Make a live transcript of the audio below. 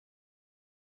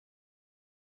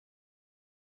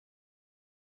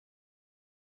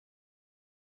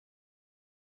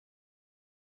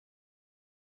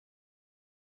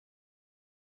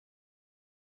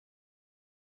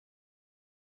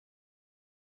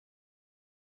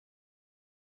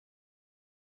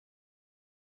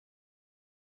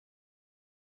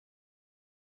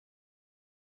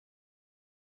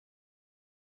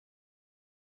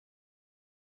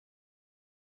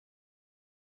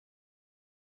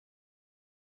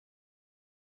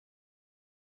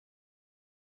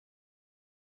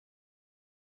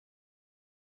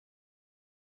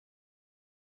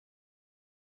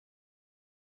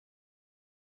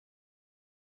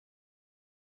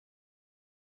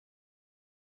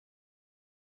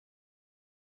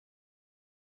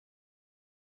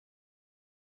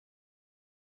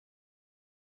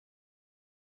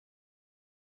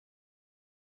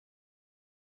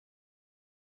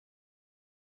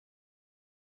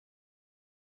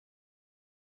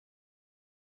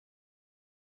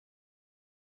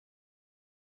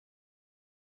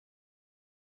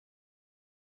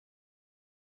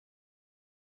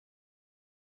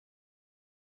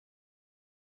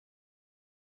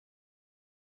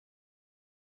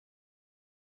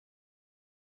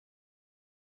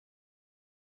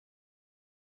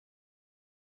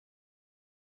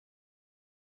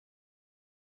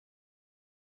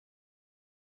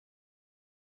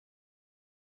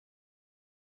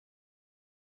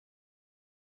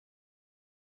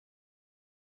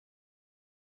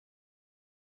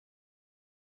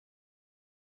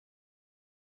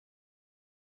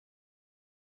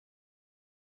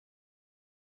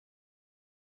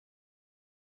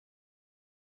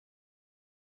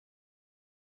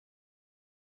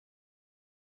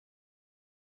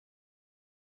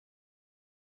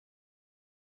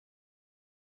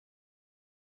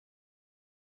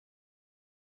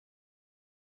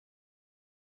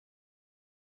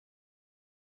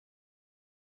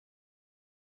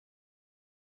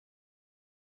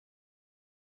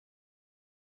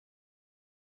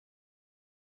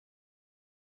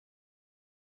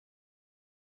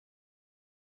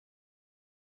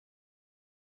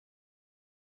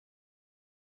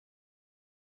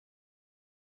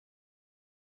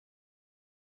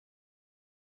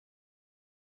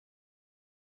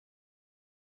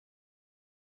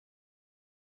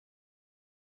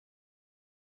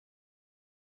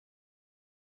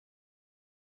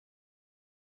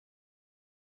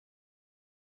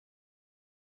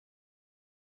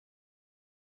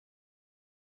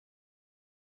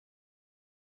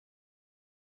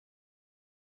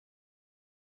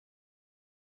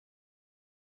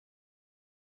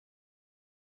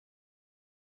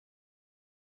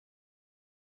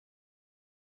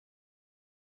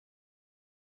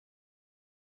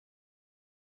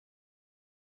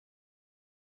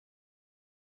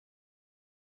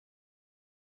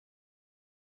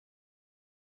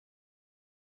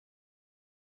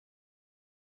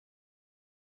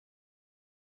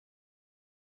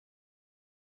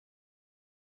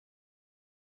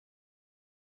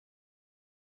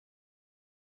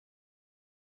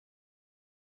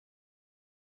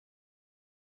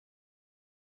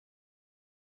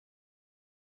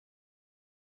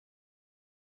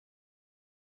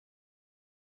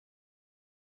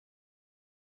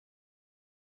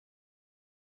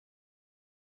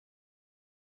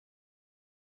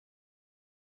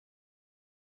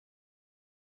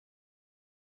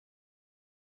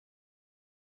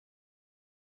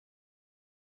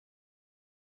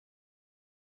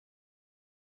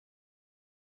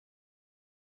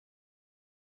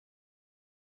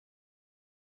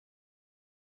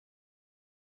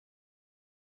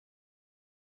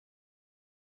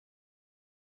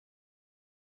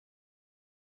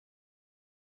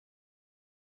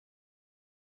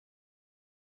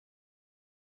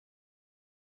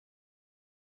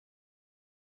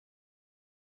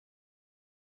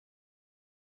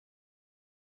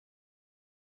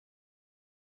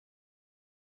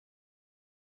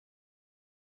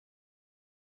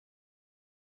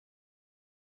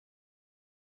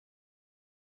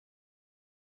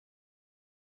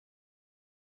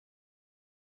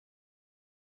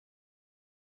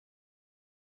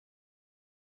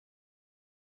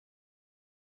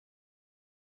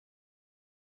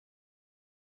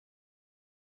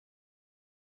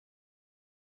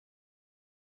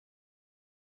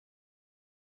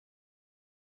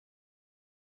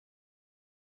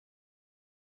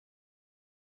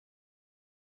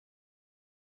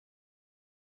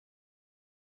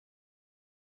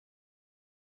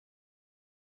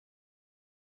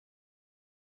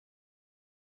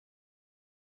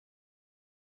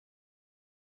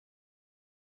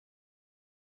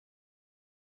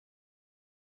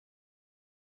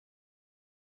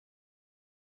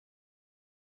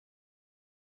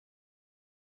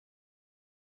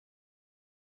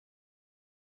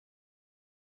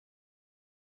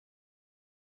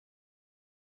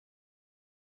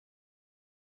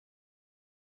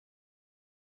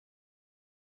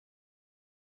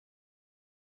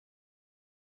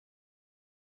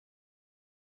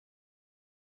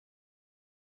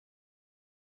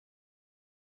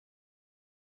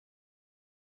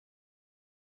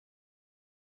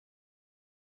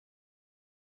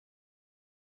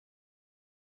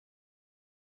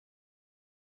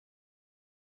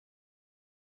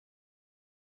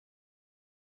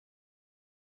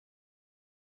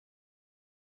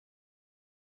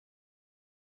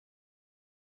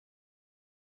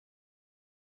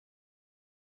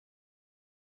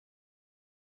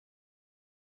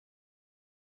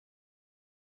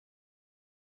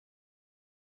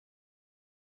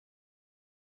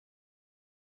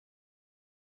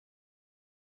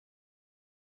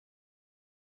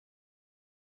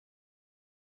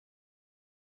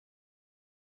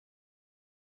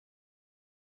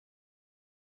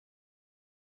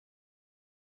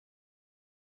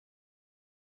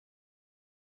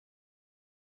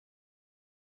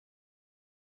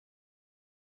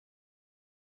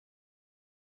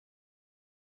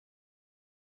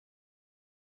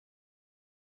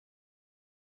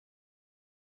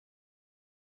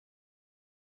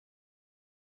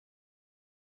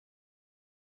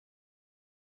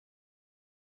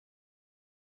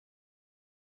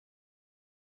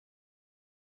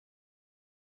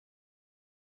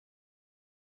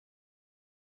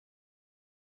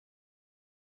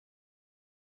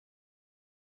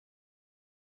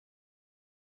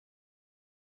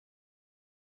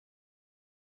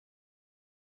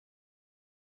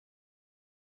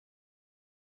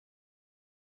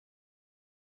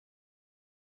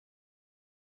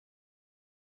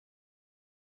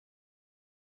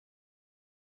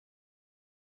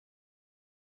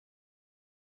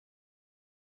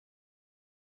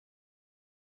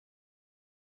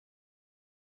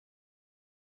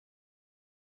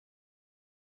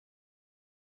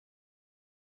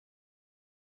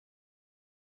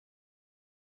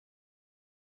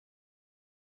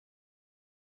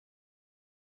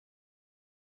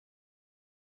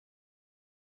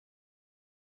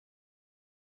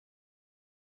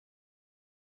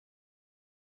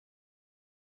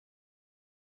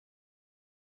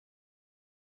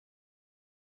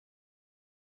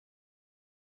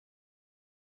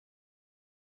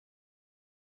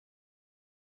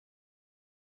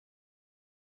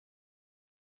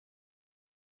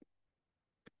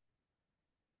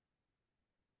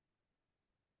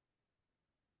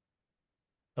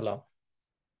Hello.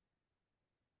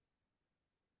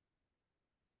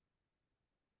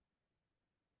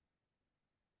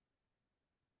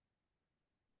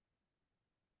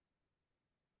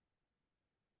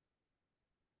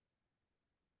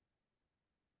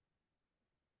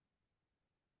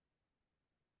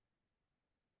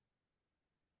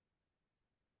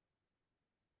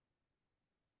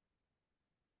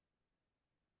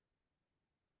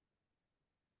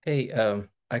 Hey,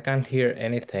 I can't hear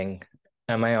anything.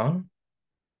 Am I on?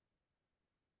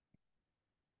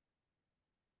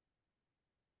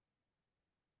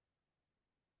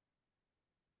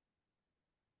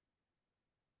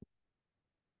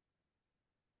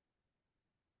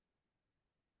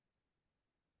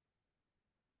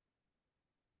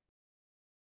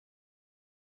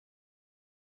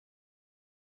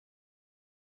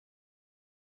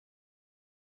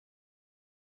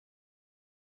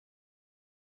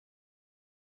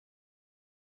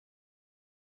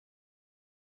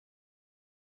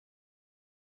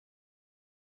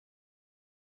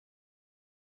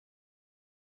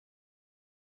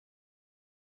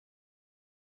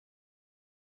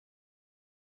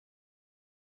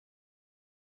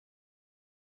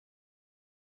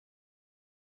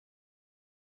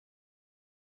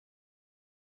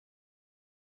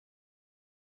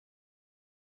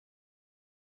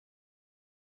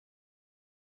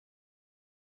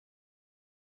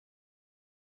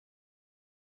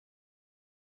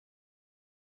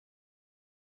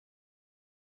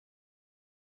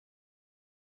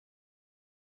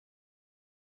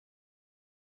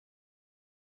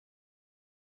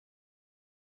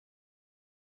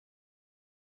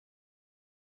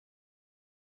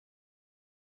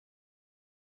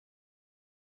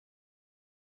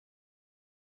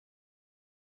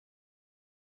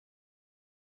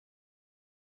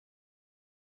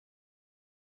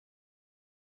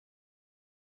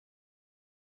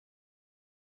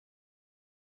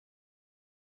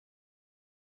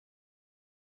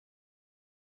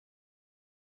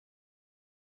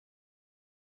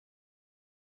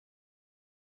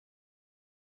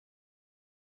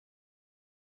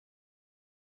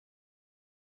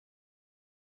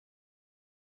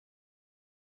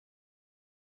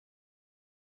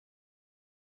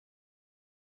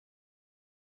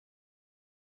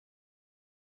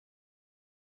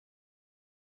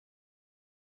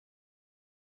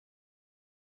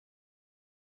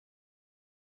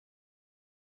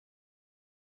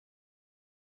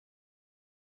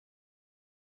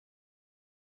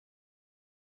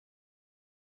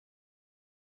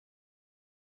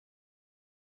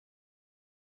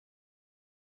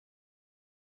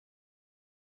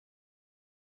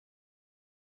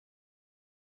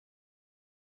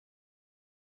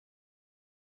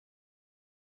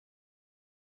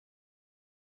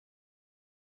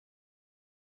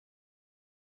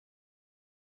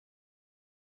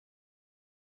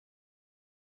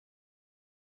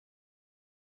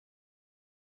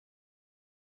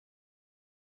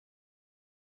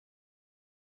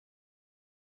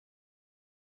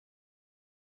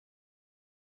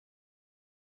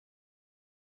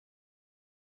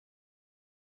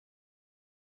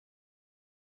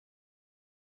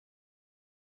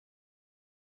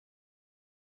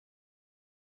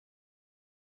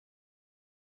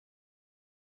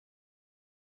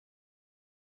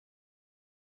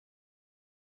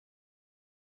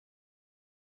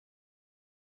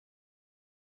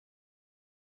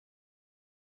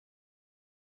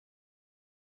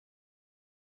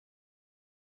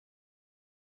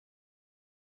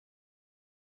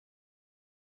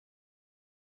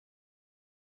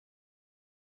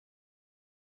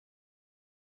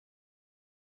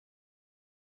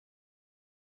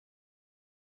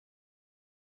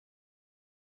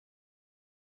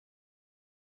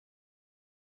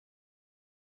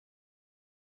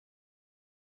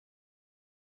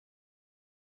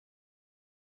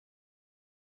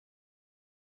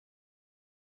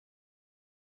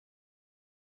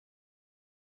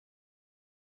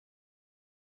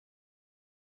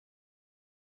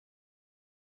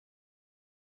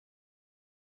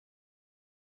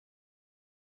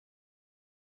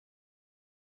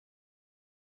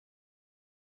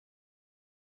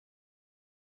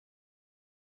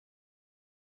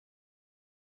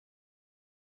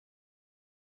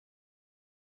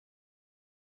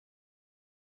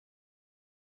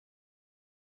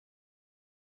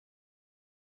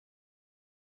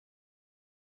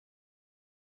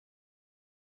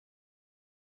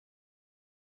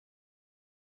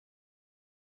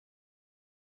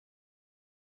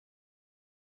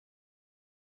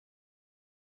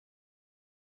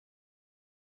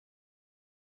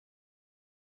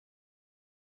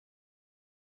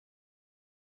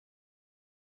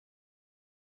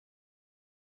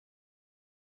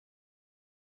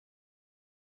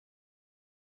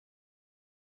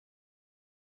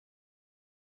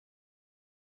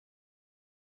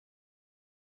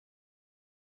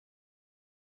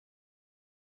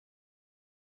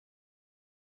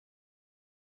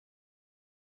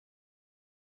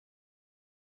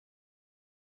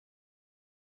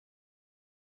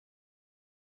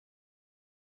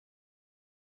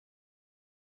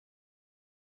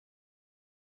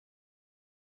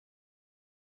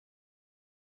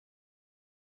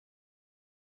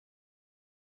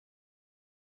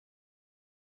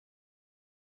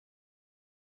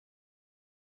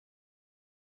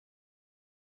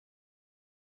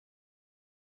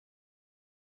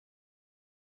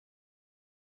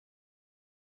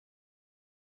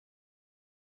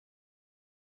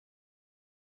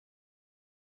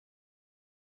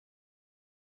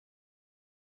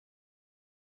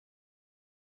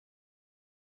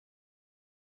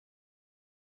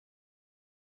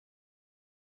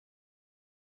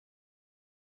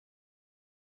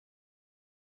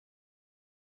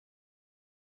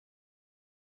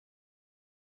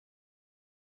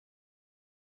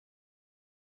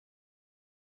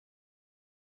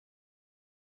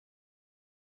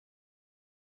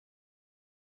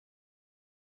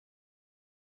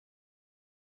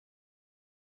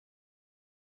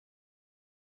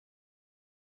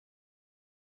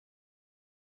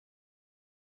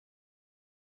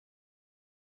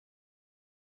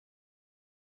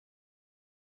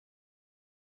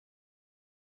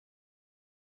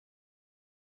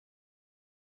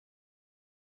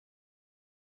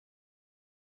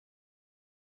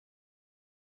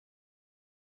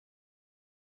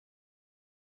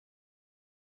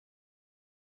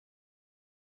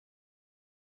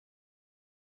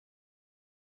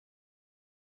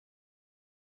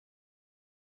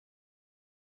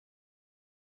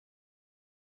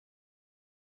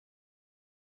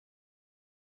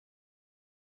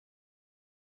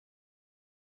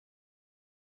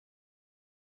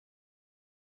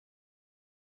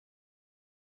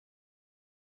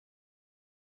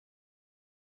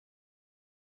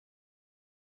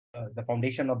 the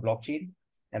foundation of blockchain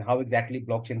and how exactly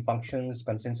blockchain functions,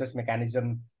 consensus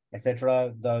mechanism,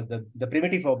 etc. The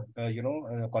primitive of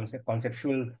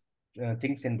conceptual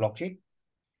things in blockchain,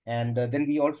 and then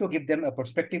we also give them a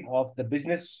perspective of the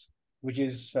business which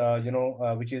is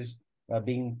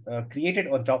being created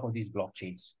on top of these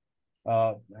blockchains.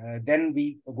 Then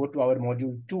we go to our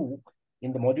module 2.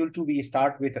 In the module 2 we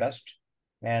start with Rust,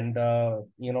 and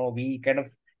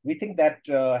we think that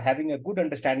having a good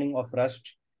understanding of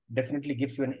Rust definitely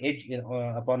gives you an edge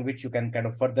upon which you can kind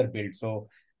of further build. So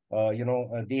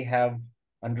they have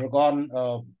undergone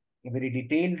a very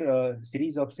detailed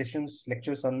series of sessions,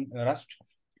 lectures on Rust,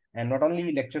 and not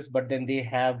only lectures, but then they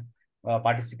have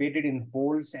participated in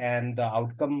polls, and the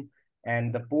outcome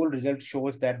and the poll result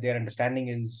shows that their understanding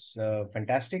is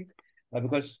fantastic,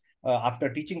 because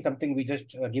after teaching something, we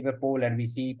just give a poll and we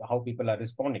see how people are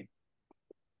responding.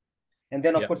 And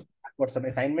then, of course, we've got some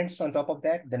assignments on top of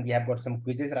that. Then we have got some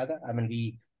quizzes, rather. I mean,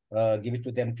 we give it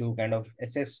to them to kind of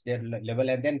assess their level.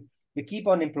 And then we keep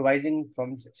on improvising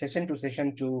from session to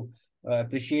session to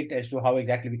appreciate as to how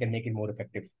exactly we can make it more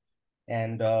effective.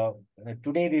 And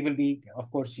today we will be,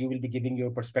 of course, you will be giving your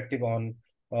perspective on,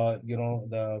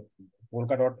 the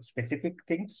Polkadot specific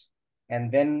things. And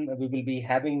then we will be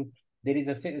having, there is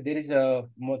a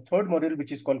third module,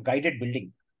 which is called guided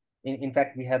building. In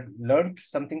fact, we have learned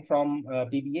something from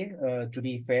PBA, to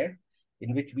be fair,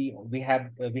 in which we have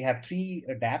 3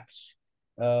 dApps,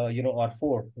 or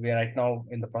 4. We are right now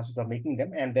in the process of making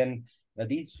them. And then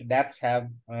these dApps have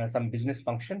some business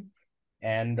function,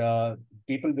 and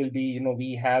people will be,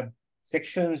 we have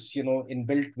sections,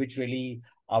 inbuilt, which really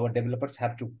our developers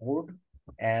have to code.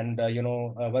 And,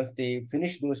 once they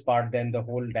finish those part, then the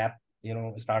whole dApp,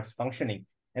 starts functioning.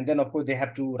 And then, of course, they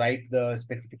have to write the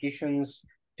specifications,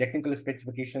 technical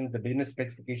specifications, the business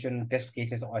specification, test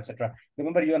cases, etc.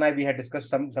 Remember, you and I, we had discussed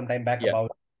some time back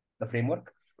about the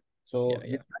framework. So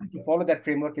we're trying to follow that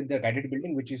framework in the guided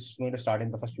building, which is going to start in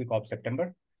the first week of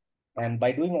September. And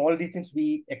by doing all these things,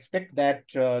 we expect that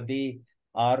they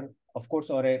are, of course,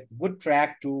 on a good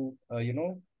track to,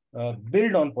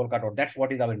 build on Polkadot. That's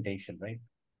what is our intention, right?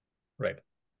 Right.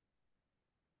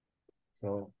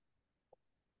 So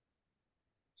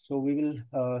we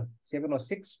will 7 or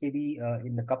 6, maybe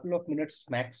in a couple of minutes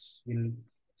max, we'll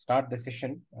start the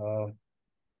session.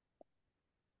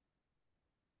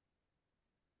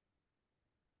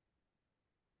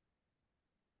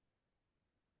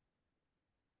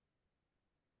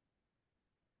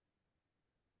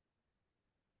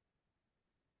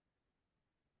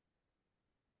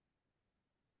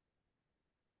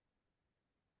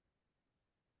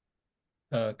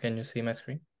 Can you see my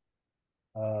screen?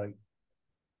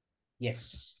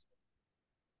 Yes.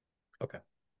 Okay.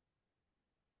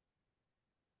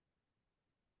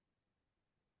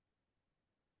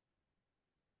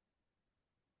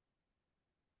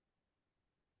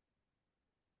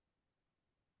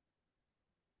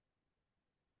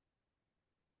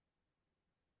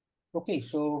 Okay,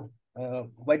 so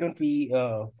why don't we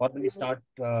formally start,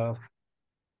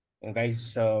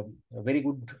 guys? A very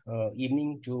good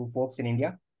evening to folks in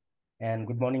India, and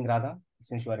good morning, Radha,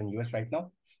 since you are in US right now.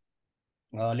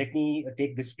 Let me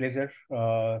take this pleasure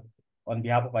on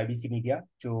behalf of IBC Media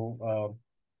to,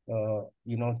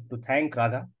 to thank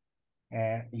Radha,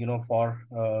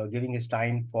 for giving his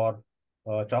time for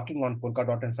talking on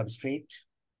Polkadot and Substrate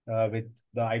with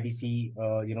the IBC,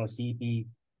 CEP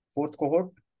 4th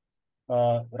cohort.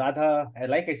 Radha,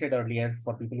 like I said earlier,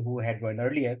 for people who had joined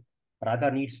earlier,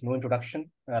 Radha needs no introduction.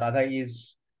 Radha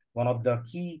is one of the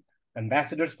key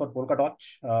ambassadors for Polkadot,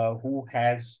 who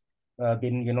has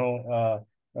been,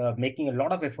 making a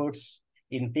lot of efforts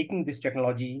in taking this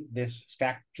technology, this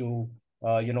stack to,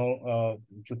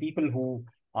 to people who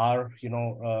are,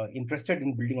 interested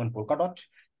in building on Polkadot.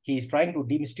 He is trying to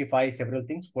demystify several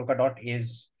things. Polkadot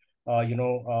is, a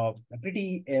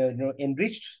pretty,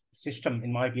 enriched system,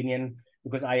 in my opinion,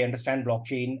 because I understand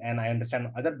blockchain and I understand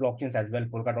other blockchains as well.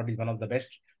 Polkadot is one of the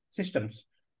best systems.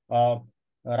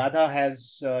 Radha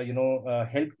has,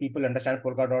 helped people understand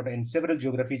Polkadot in several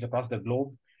geographies across the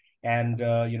globe. And,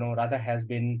 Radha has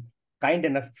been kind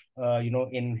enough,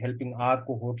 in helping our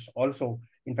cohorts also.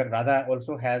 In fact, Radha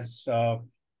also has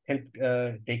helped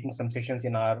taking some sessions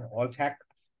in our Alt Hack.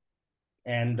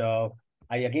 And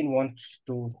I again want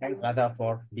to thank Radha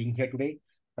for being here today.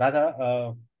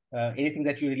 Radha, anything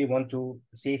that you really want to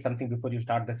say something before you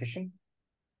start the session?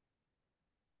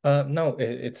 No,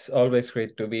 it's always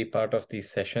great to be part of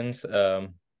these sessions.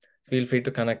 Feel free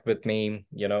to connect with me,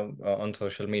 on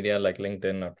social media like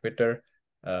LinkedIn or Twitter.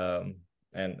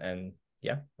 And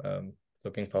yeah,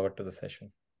 looking forward to the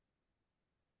session.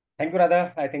 Thank you,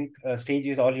 Radha. I think stage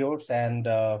is all yours, and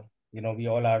we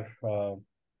all are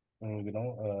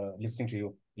listening to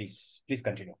you. Please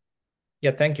continue. Yeah,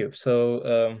 thank you.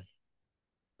 So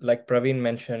like Praveen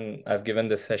mentioned, I've given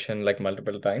this session like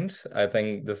multiple times. I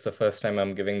think this is the first time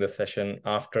I'm giving this session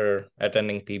after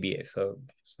attending PBA. So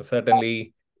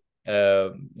certainly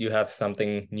you have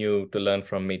something new to learn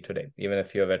from me today, even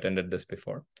if you have attended this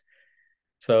before.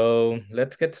 So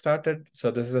let's get started.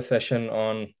 So this is a session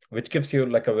on which gives you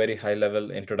like a very high level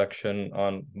introduction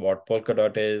on what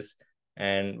Polkadot is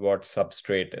and what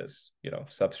Substrate is.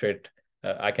 Substrate,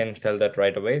 I can tell that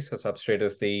right away. So Substrate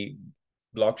is the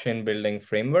blockchain building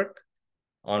framework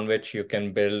on which you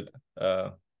can build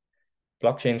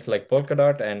blockchains like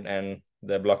Polkadot and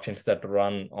the blockchains that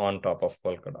run on top of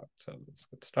Polkadot. So let's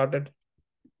get started.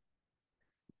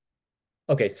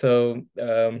 Okay, so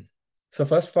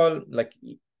first of all, like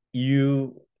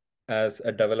you as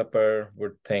a developer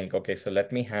would think, okay, so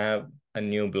let me have a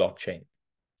new blockchain,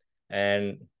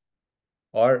 and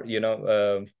or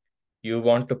you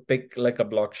want to pick like a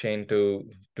blockchain to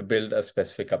build a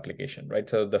specific application, right?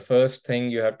 So the first thing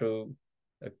you have to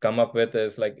come up with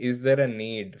is like, is there a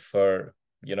need for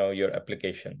your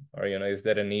application, or is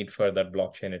there a need for that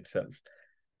blockchain itself?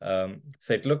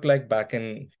 So it looked like back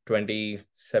in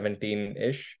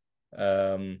 2017-ish,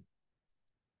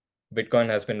 Bitcoin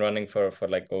has been running for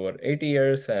like over 80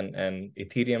 years, and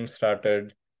Ethereum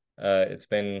started. It's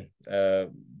been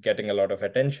getting a lot of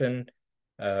attention.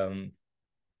 And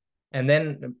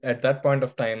then at that point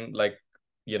of time, like,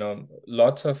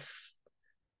 lots of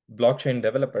blockchain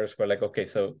developers were like, okay,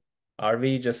 so are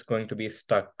we just going to be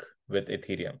stuck with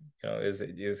Ethereum? Is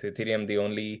Ethereum the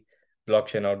only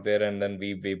blockchain out there, and then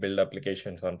we build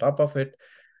applications on top of it?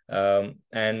 And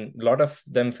a lot of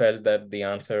them felt that the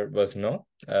answer was no.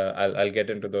 I'll get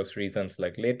into those reasons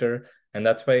like later, and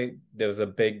that's why there was a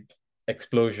big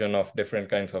explosion of different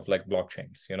kinds of like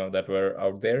blockchains, that were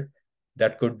out there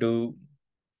that could do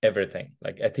everything.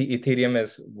 Like Ethereum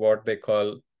is what they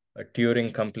call a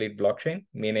Turing complete blockchain,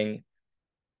 meaning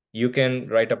you can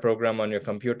write a program on your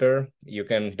computer, you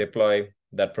can deploy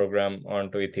that program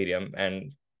onto Ethereum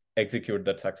and execute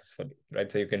that successfully,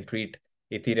 right? So you can treat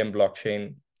Ethereum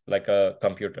blockchain like a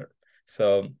computer.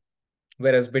 So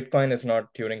whereas Bitcoin is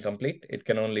not Turing complete, it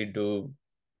can only do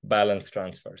balance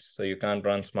transfers. So you can't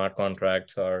run smart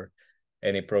contracts or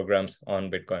any programs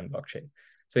on Bitcoin blockchain.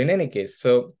 So in any case,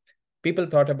 so people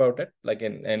thought about it like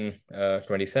in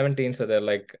 2017. So they're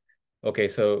like, okay,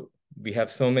 so we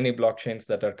have so many blockchains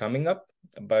that are coming up,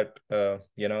 but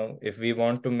if we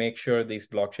want to make sure these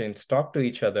blockchains talk to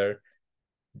each other,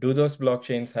 do those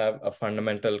blockchains have a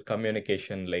fundamental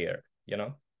communication layer?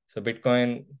 So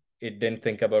Bitcoin, it didn't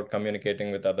think about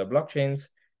communicating with other blockchains.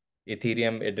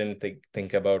 Ethereum, it didn't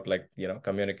think about like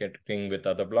communicating with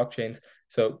other blockchains.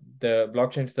 So the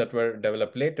blockchains that were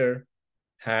developed later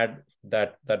had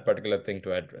that particular thing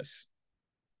to address.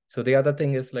 So the other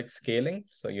thing is like scaling.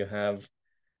 So you have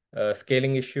a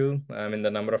scaling issue. I mean,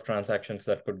 the number of transactions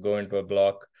that could go into a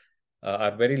block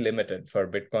are very limited for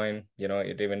Bitcoin.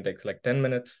 It even takes like 10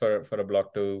 minutes for a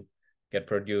block to get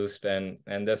produced, and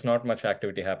there's not much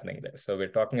activity happening there. So we're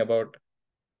talking about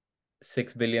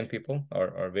 6 billion people,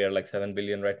 or we are like 7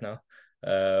 billion right now.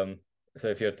 So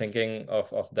if you're thinking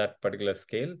of that particular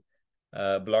scale,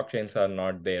 blockchains are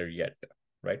not there yet,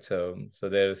 right? So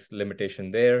there's limitation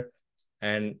there,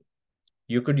 and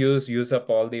you could use up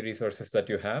all the resources that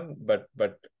you have, but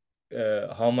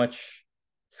how much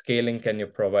scaling can you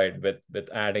provide with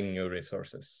adding new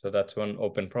resources? So that's one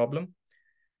open problem.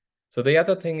 So the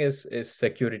other thing is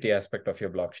security aspect of your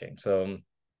blockchain. So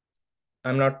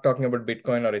I'm not talking about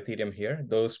Bitcoin or Ethereum here.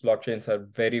 Those blockchains are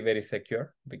very, very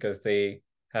secure because they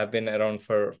have been around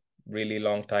for really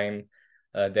long time.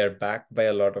 They're backed by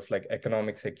a lot of like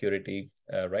economic security,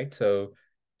 right? So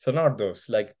not those.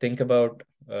 Like think about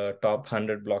top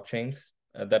 100 blockchains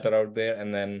that are out there,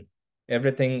 and then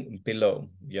everything below,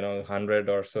 100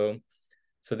 or so.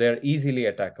 So they're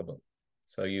easily attackable.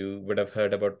 So you would have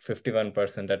heard about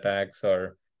 51% attacks,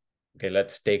 or okay,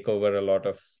 let's take over a lot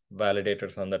of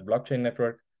validators on that blockchain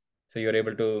network. So you're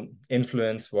able to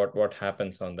influence what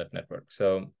happens on that network.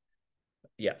 So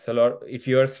yeah, so if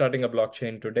you're starting a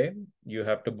blockchain today, you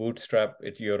have to bootstrap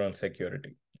it your own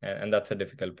security, and that's a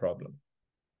difficult problem.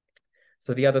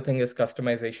 So the other thing is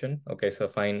customization. Okay, so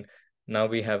fine. Now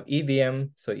we have EVM.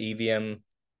 So EVM,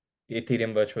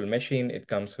 Ethereum virtual machine, it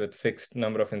comes with fixed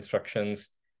number of instructions,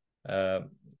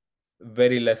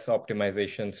 very less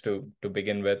optimizations to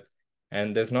begin with.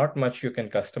 And there's not much you can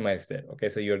customize there. Okay,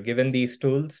 so you're given these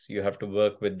tools, you have to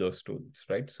work with those tools,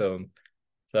 right? So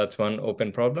that's one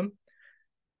open problem.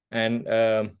 And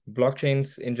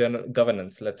blockchains in general,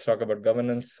 governance. Let's talk about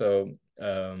governance. So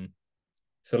a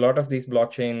lot of these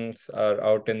blockchains are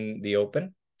out in the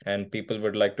open, and people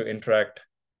would like to interact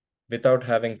without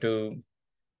having to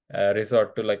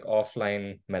resort to like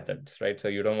offline methods, right? So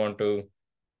you don't want to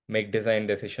make design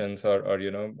decisions or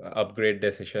upgrade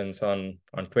decisions on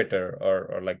Twitter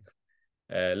or like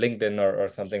LinkedIn or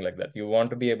something like that. You want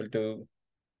to be able to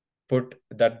put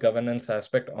that governance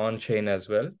aspect on chain as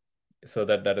well, so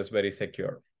that that is very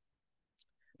secure.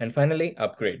 And finally,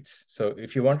 upgrades. So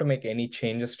if you want to make any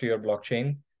changes to your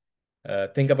blockchain,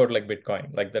 think about like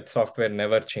Bitcoin, like that software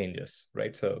never changes,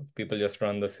 right? So people just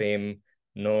run the same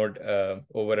node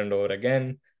over and over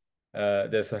again.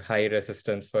 There's a high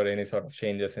resistance for any sort of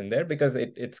changes in there because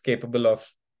it's capable of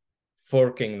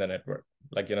forking the network.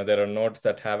 Like, there are nodes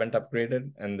that haven't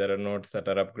upgraded and there are nodes that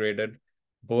are upgraded.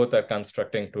 Both are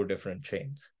constructing two different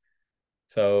chains.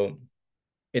 So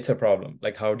it's a problem.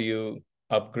 Like, how do you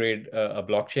upgrade a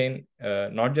blockchain,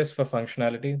 not just for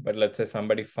functionality, but let's say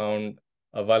somebody found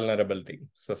a vulnerability.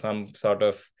 So some sort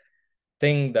of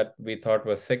thing that we thought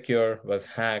was secure was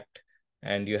hacked,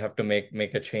 and you have to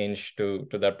make a change to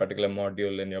that particular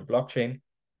module in your blockchain.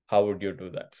 How would you do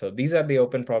that? So these are the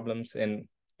open problems in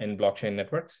blockchain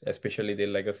networks, especially the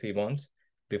legacy ones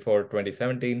before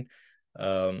 2017.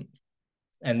 And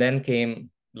then came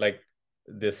like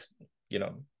this,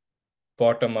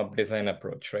 bottom up design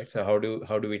approach, right? So how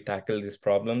do we tackle these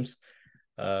problems?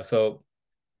 So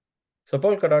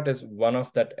Polkadot is one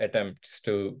of that attempts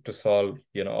to solve,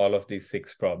 all of these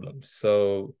six problems.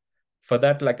 So for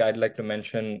that, like I'd like to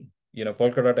mention,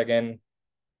 Polkadot again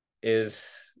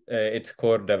is its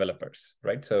core developers,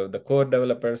 right? So the core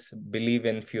developers believe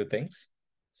in few things.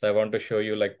 So I want to show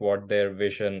you like what their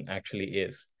vision actually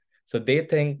is. So they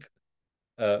think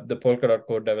the Polkadot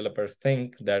core developers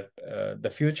think that the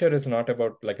future is not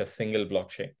about like a single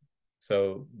blockchain.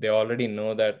 So they already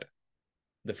know that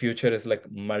the future is like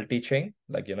multi-chain.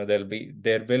 Like,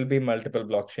 there will be multiple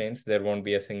blockchains. There won't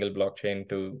be a single blockchain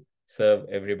to serve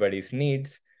everybody's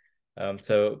needs. And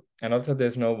also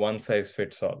there's no one size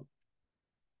fits all,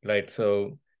 right?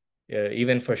 So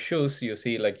even for shoes, you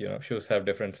see like, shoes have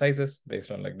different sizes based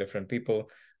on like different people.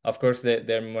 Of course,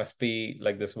 there must be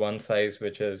like this one size,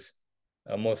 which is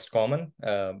most common.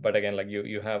 But again, like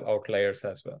you have outliers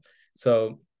as well.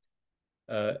 So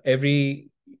every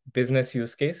business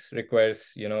use case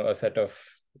requires, a set of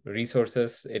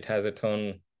resources. It has its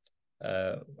own,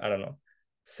 I don't know,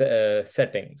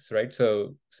 settings, right?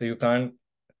 So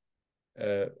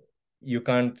uh, you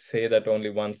can't say that only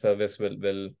one service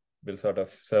will sort of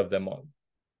serve them all.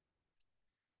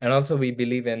 And also we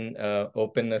believe in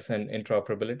openness and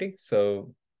interoperability.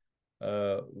 So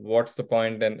what's the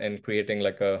point in creating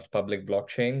like a public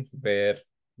blockchain where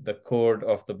the code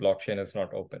of the blockchain is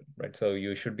not open, right? So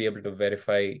you should be able to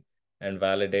verify and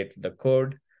validate the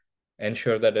code,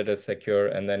 ensure that it is secure,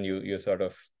 and then you sort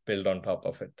of build on top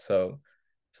of it. So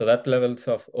that levels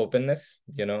of openness,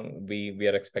 we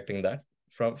are expecting that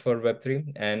for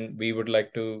Web3, and we would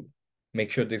like to make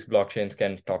sure these blockchains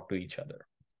can talk to each other.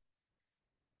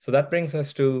 So that brings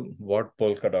us to what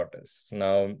Polkadot is.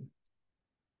 Now,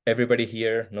 everybody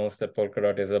here knows that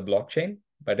Polkadot is a blockchain,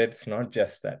 but it's not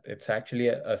just that. It's actually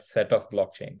a set of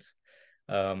blockchains.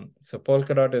 So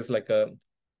Polkadot is like so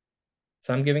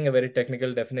I'm giving a very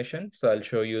technical definition. So I'll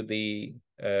show you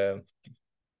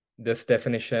this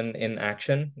definition in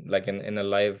action, like in a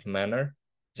live manner,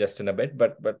 just in a bit.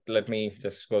 But let me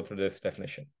just go through this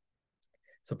definition.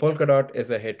 So Polkadot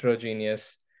is a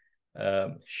heterogeneous,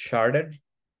 sharded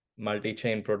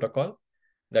multi-chain protocol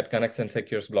that connects and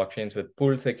secures blockchains with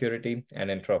pooled security and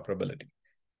interoperability.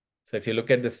 So if you look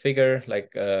at this figure,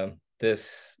 like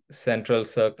this central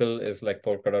circle is like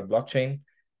Polkadot blockchain,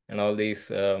 and all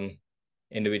these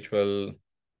individual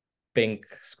pink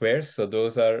squares. So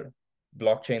those are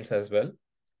blockchains as well.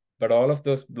 But all of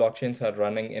those blockchains are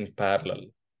running in parallel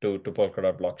to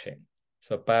Polkadot blockchain.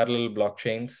 So parallel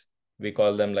blockchains, we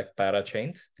call them like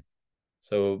parachains.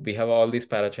 So we have all these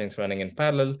parachains running in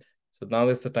parallel. So now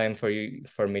is the time for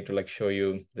me to like show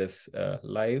you this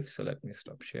live. So let me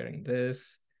stop sharing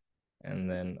this and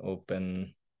then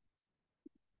open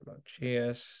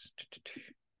 .js.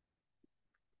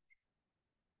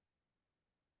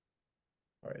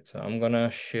 All right, so I'm gonna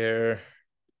share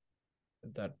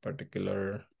that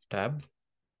particular tab.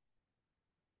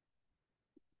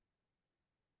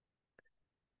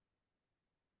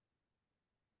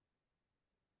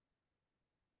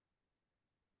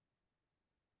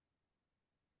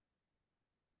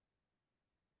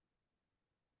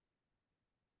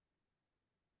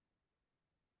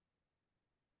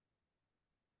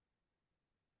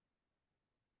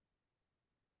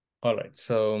 All right,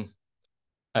 so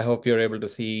I hope you're able to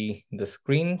see the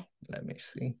screen. Let me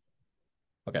see.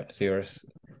 Okay, so yours.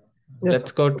 Yes,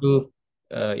 Let's go to,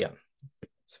 yeah.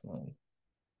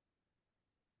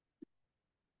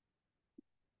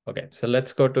 Okay, so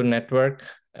let's go to Network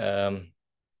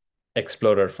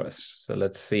Explorer first. So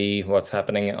let's see what's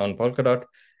happening on Polkadot.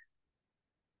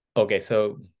 Okay,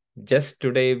 so just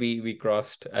today we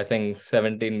crossed, I think,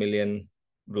 17 million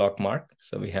block mark.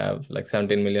 So we have like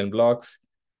 17 million blocks.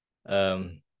 I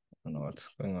don't know what's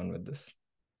going on with this.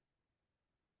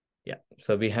 Yeah,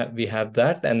 so we have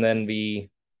that, and then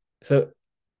so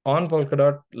on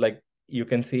Polkadot, like you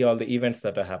can see all the events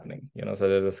that are happening. So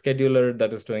there's a scheduler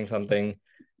that is doing something.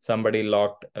 Somebody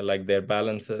locked like their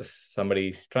balances.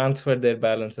 Somebody transferred their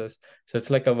balances. So it's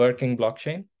like a working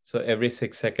blockchain. So every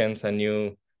 6 seconds, a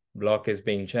new block is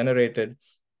being generated.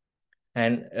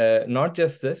 And not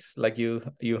just this, like you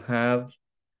have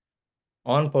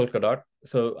on Polkadot.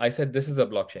 So I said this is a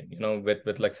blockchain,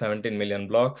 with like 17 million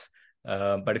blocks.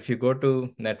 But if you go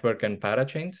to network and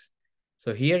parachains,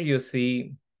 so here you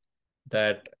see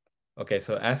that, okay,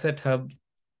 so Asset Hub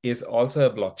is also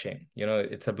a blockchain.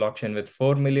 It's a blockchain with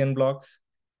 4 million blocks.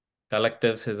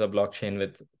 Collectives is a blockchain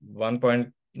with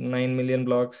 1.9 million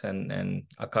blocks, and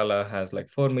Akala has like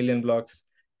 4 million blocks,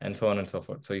 and so on and so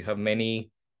forth. So you have many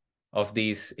of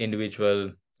these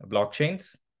individual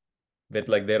blockchains with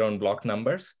like their own block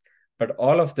numbers, but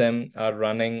all of them are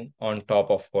running on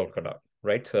top of Polkadot,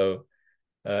 right? So,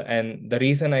 and the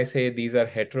reason I say these are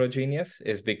heterogeneous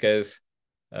is because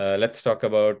let's talk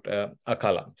about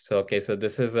Akala. So, okay, so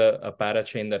this is a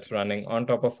parachain that's running on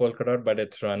top of Polkadot, but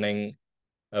it's running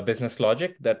a business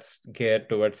logic that's geared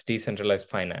towards decentralized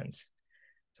finance.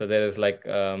 So there is like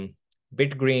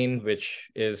BitGreen, which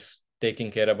is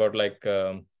taking care about like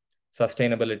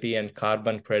sustainability and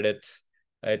carbon credits.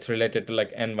 It's related to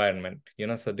like environment,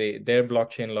 so their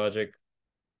blockchain logic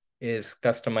is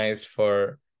customized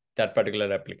for that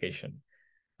particular application.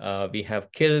 We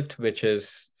have Kilt, which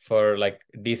is for like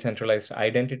decentralized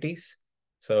identities.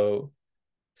 So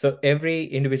every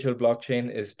individual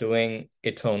blockchain is doing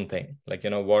its own thing, like,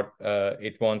 what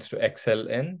it wants to excel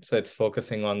in. So it's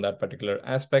focusing on that particular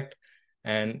aspect,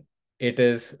 and it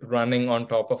is running on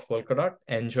top of Polkadot,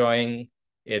 enjoying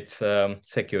its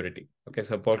security. Okay,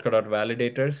 so Polkadot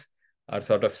validators are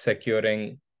sort of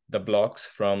securing the blocks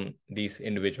from these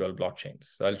individual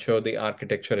blockchains. So I'll show the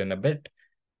architecture in a bit,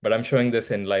 but I'm showing this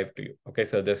in live to you. Okay,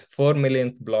 so this 4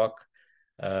 millionth block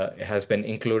has been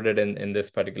included in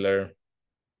this particular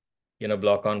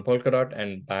block on Polkadot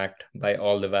and backed by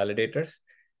all the validators.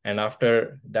 And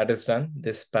after that is done,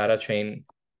 this parachain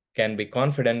can be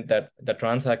confident that the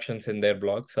transactions in their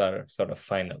blocks are sort of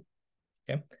final.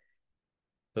 Okay.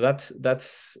 So that's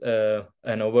an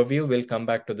overview. We'll come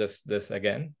back to this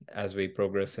again as we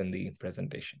progress in the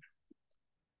presentation.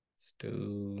 Let's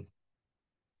do,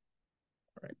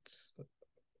 all right. So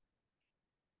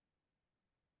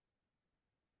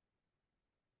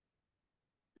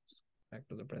back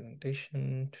to the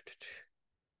presentation.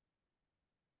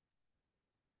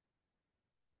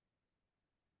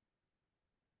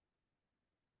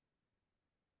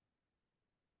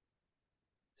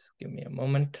 Just give me a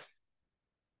moment.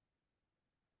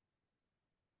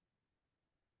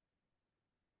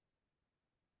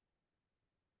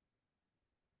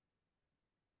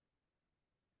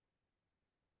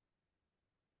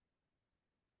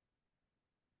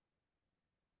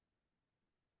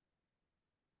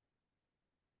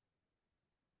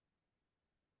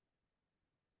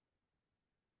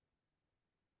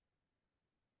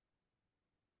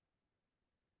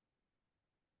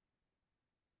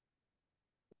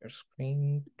 Your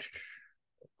screen.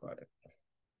 Got it.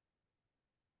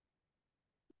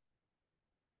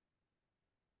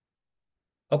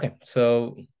 Okay,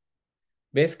 so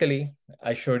basically,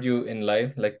 I showed you in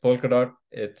live, like Polkadot,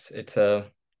 it's a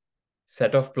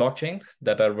set of blockchains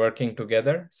that are working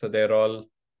together. So they're all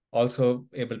also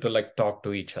able to like talk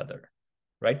to each other,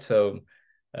 right? So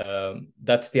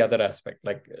that's the other aspect.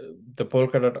 Like the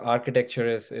Polkadot architecture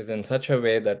is in such a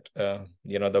way that the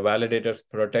validators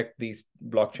protect these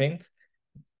blockchains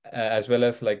as well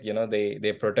as like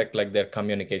they protect like their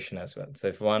communication as well. So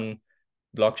if one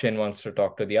blockchain wants to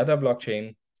talk to the other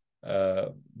blockchain,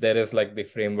 there is like the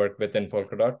framework within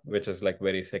Polkadot, which is like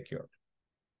very secure.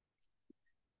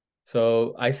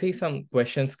 So I see some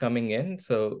questions coming in.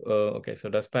 So, okay, so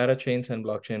does parachains and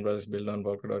blockchain brothers build on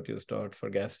Polkadot use Dot for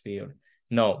gas fee or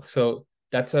no? So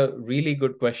that's a really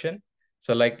good question.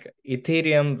 So like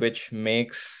Ethereum, which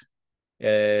makes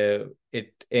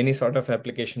any sort of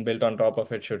application built on top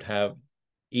of it should have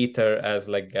Ether as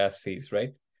like gas fees,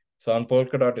 right? So on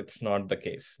Polkadot, it's not the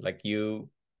case. Like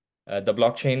The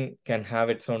blockchain can have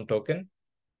its own token.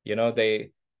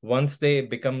 Once they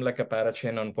become like a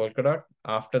parachain on Polkadot,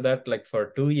 after that, like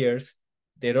for 2 years,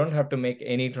 they don't have to make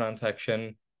any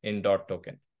transaction in dot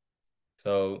token.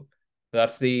 So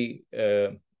that's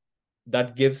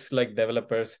that gives like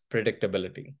developers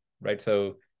predictability, right?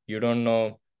 So you don't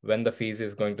know when the fees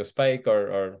is going to spike,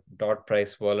 or dot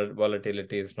price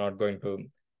volatility is not going to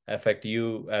affect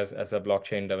you as a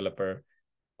blockchain developer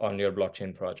on your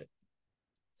blockchain project.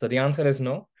 So the answer is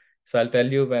no. So I'll tell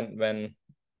you when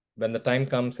the time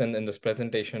comes in this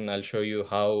presentation, I'll show you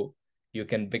how you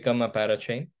can become a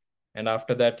parachain. And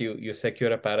after that, you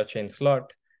secure a parachain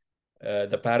slot.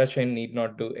 The parachain need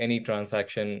not do any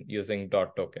transaction using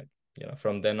dot token.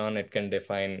 From then on, it can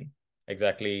define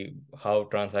exactly how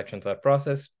transactions are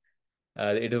processed.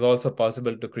 It is also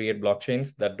possible to create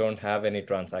blockchains that don't have any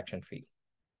transaction fee.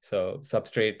 So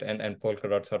Substrate and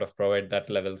Polkadot sort of provide that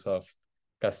levels of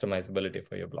customizability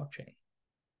for your blockchain.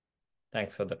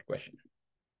 Thanks for that question.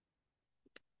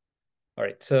 All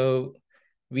right, so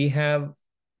we have,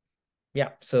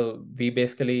 so we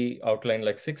basically outlined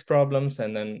like 6 problems,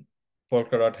 and then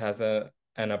Polkadot has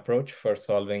an approach for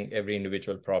solving every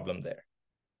individual problem there,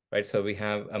 right? So we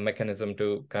have a mechanism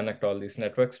to connect all these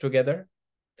networks together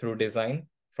through design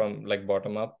from like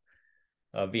bottom up.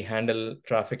 We handle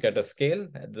traffic at a scale.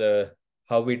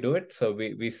 How we do it, so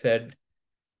we said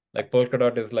like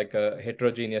Polkadot is like a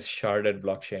heterogeneous sharded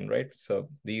blockchain, right? So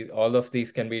all of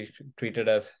these can be treated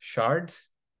as shards,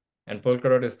 and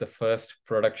Polkadot is the first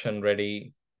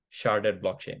production-ready sharded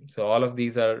blockchain. So all of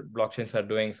these blockchains are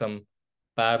doing some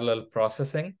parallel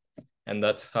processing, and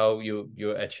that's how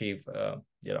you achieve,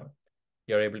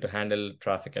 you're able to handle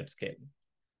traffic at scale.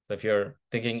 So if you're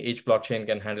thinking each blockchain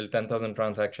can handle 10,000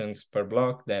 transactions per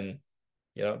block, then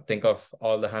think of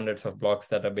all the hundreds of blocks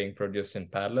that are being produced in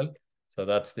parallel. So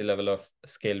that's the level of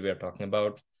scale we are talking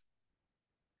about.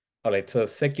 All right, so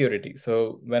security.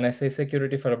 So when I say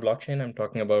security for a blockchain, I'm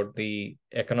talking about the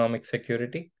economic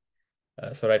security.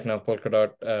 So right now,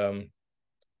 Polkadot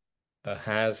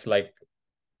has like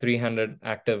 300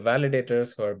 active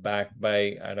validators who are backed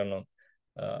by, I don't know,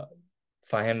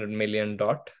 500 million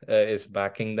dot is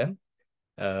backing them.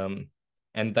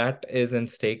 And that is in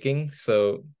staking.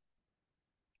 So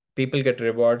people get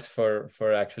rewards for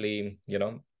actually,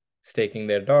 staking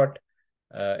their dot.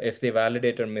 If the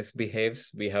validator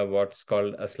misbehaves, we have what's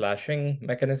called a slashing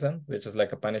mechanism, which is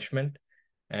like a punishment.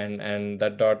 And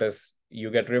that dot is,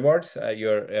 you get rewards,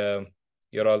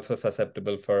 you're also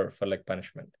susceptible for like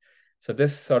punishment. So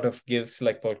this sort of gives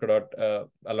like Polkadot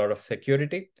a lot of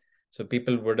security. So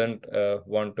people wouldn't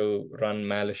want to run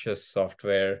malicious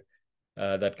software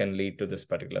that can lead to this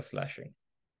particular slashing.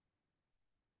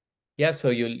 Yeah, so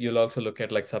you'll also look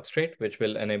at like Substrate, which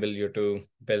will enable you to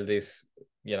build these,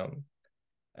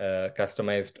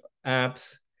 customized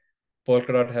apps.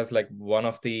 Polkadot has like one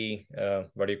of the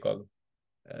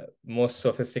most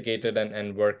sophisticated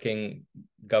and working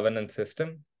governance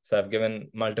system. So I've given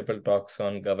multiple talks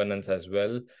on governance as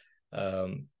well.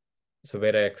 So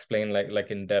where I explain like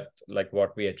in depth like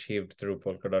what we achieved through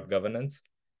Polkadot governance.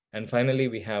 And finally,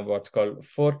 we have what's called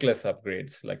forkless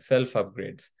upgrades, like self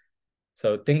upgrades.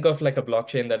 So think of like a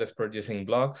blockchain that is producing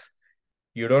blocks.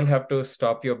 You don't have to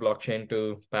stop your blockchain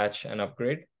to patch and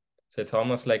upgrade. So it's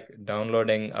almost like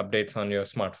downloading updates on your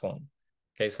smartphone.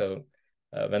 Okay, so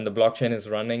when the blockchain is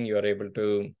running, you are able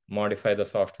to modify the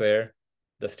software,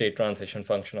 the state transition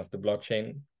function of the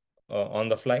blockchain on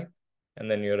the fly,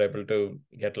 and then you're able to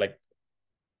get like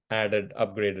added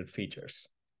upgraded features.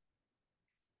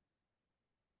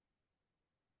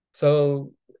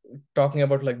 So talking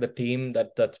about like the team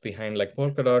that's behind like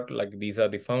Polkadot, like these are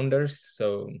the founders.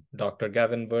 So Dr.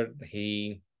 Gavin Wood,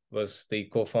 he was the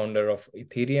co-founder of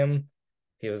Ethereum.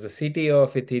 He was the CTO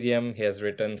of Ethereum. He has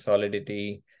written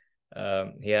Solidity.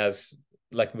 He has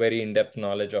like very in-depth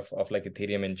knowledge of like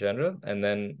Ethereum in general. And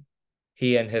then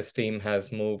he and his team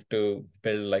has moved to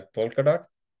build like Polkadot.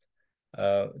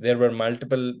 There were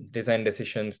multiple design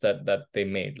decisions that they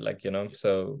made, like,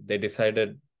 so they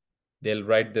decided they'll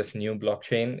write this new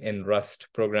blockchain in Rust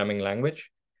programming language.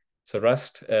 So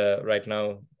Rust, right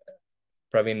now,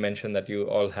 Praveen mentioned that you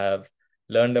all have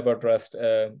learned about Rust,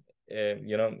 in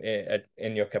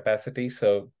your capacity.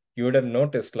 So you would have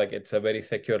noticed like it's a very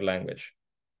secure language.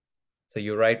 So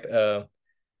you write,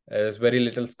 there's very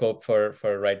little scope for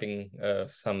writing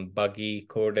some buggy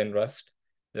code in Rust.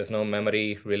 There's no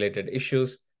memory related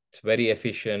issues. It's very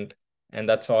efficient, and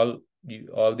that's all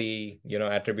the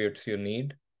attributes you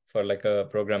need for like a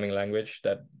programming language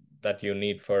that you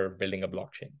need for building a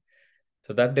blockchain.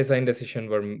 So that design decision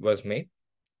was made.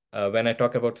 When I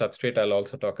talk about Substrate, I'll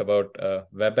also talk about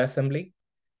WebAssembly.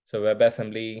 So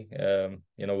WebAssembly,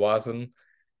 WASM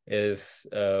is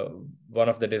one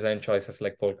of the design choices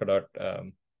like Polkadot,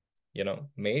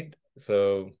 made.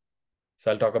 So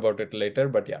I'll talk about it later,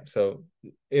 but yeah, so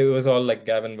it was all like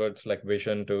Gavin Wood's like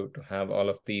vision to have all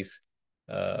of these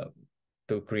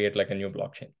to create like a new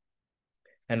blockchain.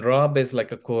 And Rob is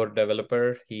like a core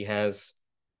developer. He has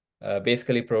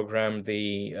basically programmed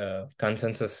the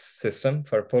consensus system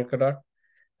for Polkadot.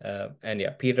 And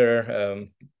yeah, Peter,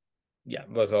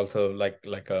 was also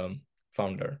like a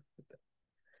founder.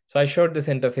 So I showed this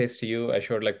interface to you. I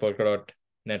showed like Polkadot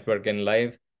network in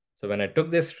live. So when I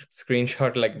took this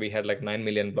screenshot, like we had like 9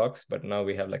 million blocks, but now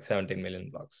we have like 17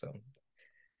 million blocks. So,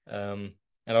 and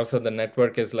also the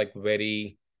network is like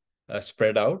very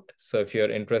spread out. So if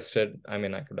you're interested, I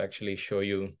mean, I could actually show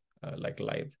you like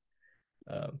live.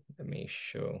 Let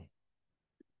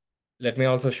me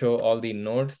also show all the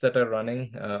nodes that are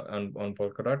running on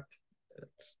Polkadot.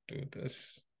 Let's do this.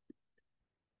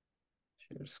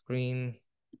 Share screen.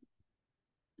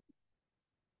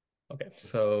 Okay,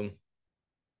 so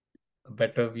a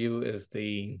better view is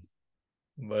the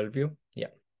world view. Yeah.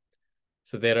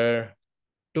 So there are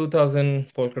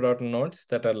 2,000 Polkadot nodes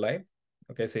that are live.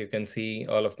 Okay, so you can see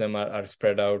all of them are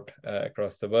spread out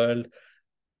across the world.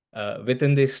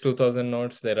 Within these 2,000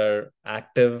 nodes, there are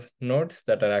active nodes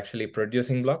that are actually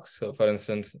producing blocks. So for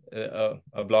instance,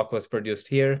 a block was produced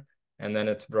here, and then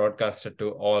it's broadcasted to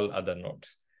all other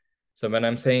nodes. So when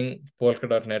I'm saying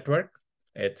Polkadot network,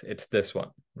 it's this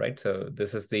one, right? So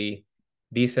this is the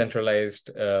decentralized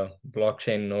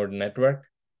blockchain node network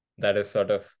that is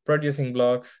sort of producing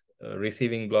blocks,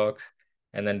 receiving blocks,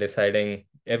 and then deciding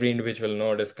every individual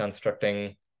node is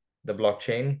constructing the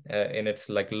blockchain in its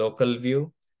like local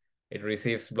view. It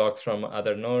receives blocks from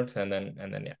other nodes, and then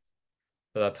yeah.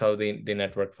 So that's how the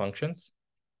network functions.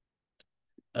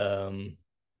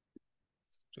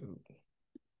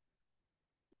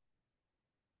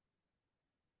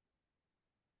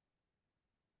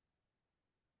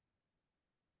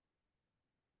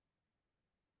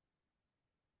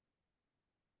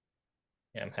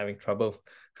 Yeah, I'm having trouble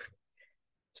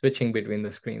switching between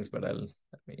the screens, but let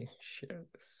me share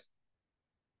this.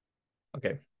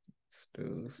 Okay, let's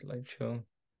do slideshow.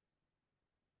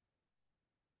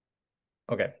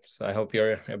 Okay, so I hope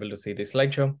you're able to see the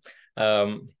slideshow.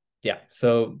 Yeah,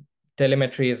 so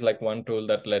telemetry is like one tool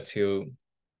that lets you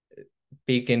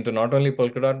peek into not only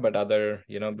Polkadot, but other,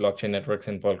 blockchain networks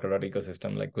in Polkadot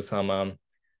ecosystem like Kusama,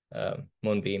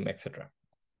 Moonbeam, etc.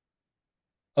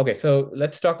 Okay, so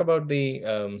let's talk about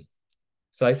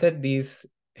so I said these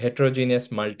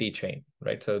heterogeneous multi-chain,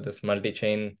 right? So this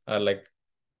multi-chain are like,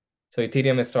 so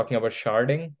Ethereum is talking about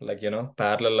sharding, like,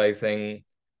 parallelizing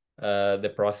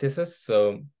the processes.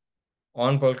 So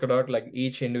on Polkadot, like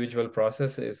each individual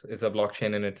process is a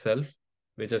blockchain in itself,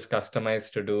 which is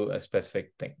customized to do a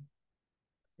specific thing.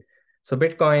 So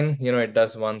Bitcoin, it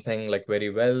does one thing like very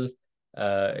well.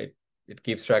 It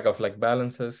keeps track of like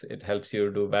balances. It helps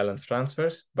you do balance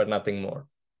transfers, but nothing more.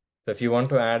 So if you want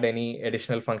to add any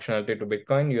additional functionality to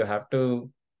Bitcoin, you have to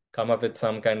come up with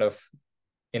some kind of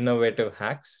innovative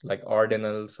hacks like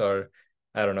ordinals or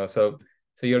I don't know. So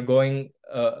you're going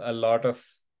a lot of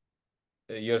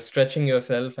you're stretching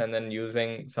yourself and then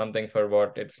using something for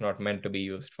what it's not meant to be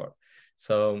used for.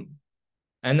 So,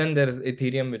 and then there is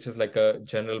Ethereum, which is like a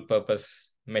general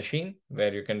purpose machine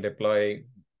where you can deploy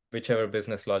whichever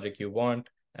business logic you want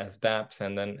as dApps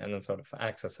and then sort of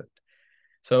access it.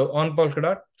 So on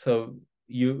Polkadot, so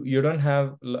you don't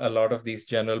have a lot of these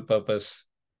general purpose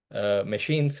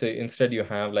machines. So instead, you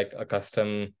have like a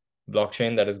custom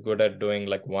blockchain that is good at doing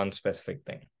like one specific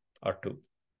thing or two.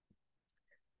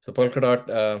 So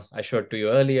Polkadot, I showed to you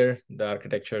earlier the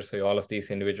architecture. So all of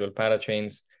these individual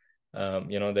parachains,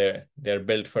 they're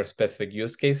built for specific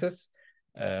use cases.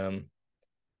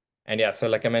 And yeah, so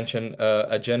like I mentioned,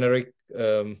 a generic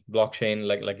blockchain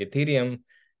like Ethereum,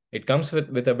 it comes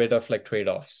with a bit of like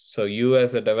trade-offs. So you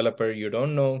as a developer, you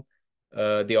don't know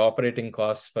the operating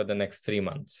costs for the next 3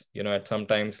 months. At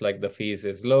sometimes like the fees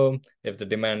is low. If the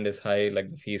demand is high, like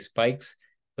the fee spikes.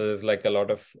 So there's like a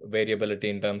lot of variability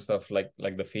in terms of like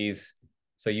the fees.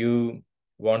 So if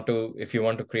you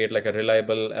want to create like a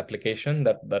reliable application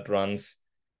that runs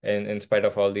in spite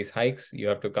of all these hikes, you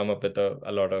have to come up with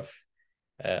a lot of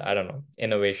I don't know,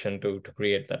 innovation to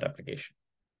create that application.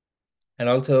 And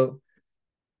also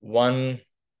one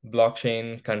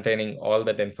blockchain containing all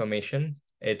that information,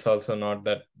 it's also not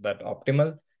that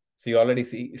optimal. So you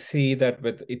already see that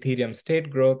with Ethereum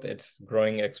state growth, it's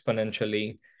growing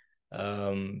exponentially.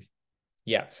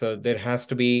 Yeah, so there has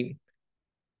to be,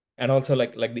 and also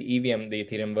like the EVM, the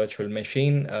Ethereum virtual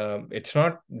machine, it's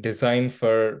not designed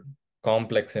for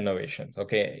complex innovations.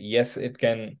 Okay, yes, it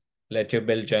can let you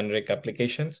build generic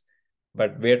applications,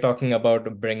 but we're talking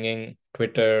about bringing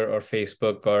Twitter or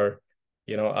Facebook or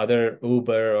other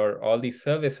Uber or all these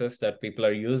services that people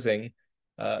are using.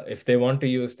 If they want to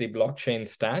use the blockchain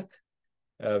stack,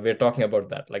 we're talking about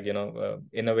that, like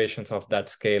innovations of that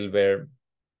scale where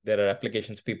there are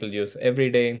applications people use every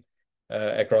day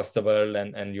across the world,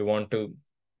 and you want to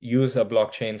use a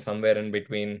blockchain somewhere in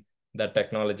between that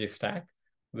technology stack.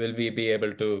 Will we be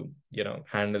able to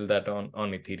handle that on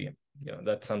Ethereum?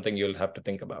 That's something you'll have to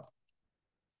think about.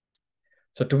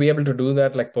 So to be able to do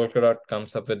that, like Polkadot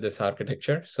comes up with this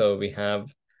architecture. So we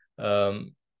have a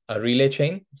relay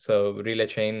chain. So relay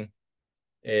chain,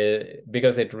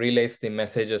 because it relays the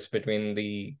messages between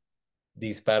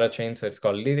these parachains, so it's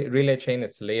called relay chain.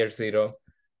 It's layer 0.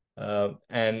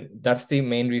 And that's the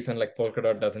main reason like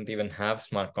Polkadot doesn't even have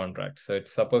smart contracts. So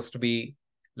it's supposed to be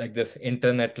like this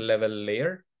internet level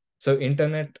layer. So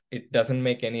internet, it doesn't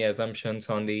make any assumptions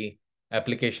on the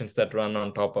applications that run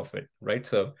on top of it, right?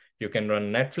 So you can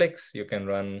run Netflix, you can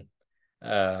run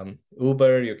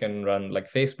Uber, you can run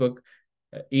like Facebook.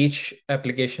 Each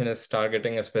application is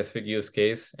targeting a specific use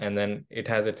case, and then it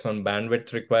has its own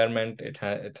bandwidth requirement. It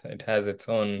has its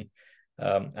own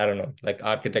I don't know, like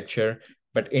architecture.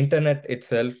 But internet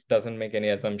itself doesn't make any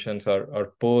assumptions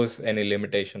or pose any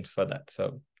limitations for that.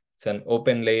 So it's an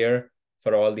open layer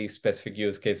for all these specific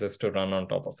use cases to run on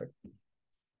top of it.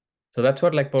 So that's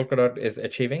what like Polkadot is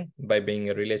achieving by being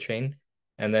a relay chain.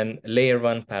 And then layer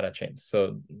 1 parachains.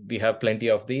 So we have plenty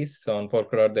of these. So on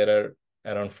Polkadot, there are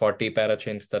around 40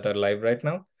 parachains that are live right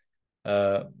now.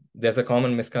 There's a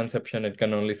common misconception it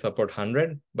can only support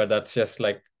 100, but that's just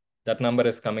like that number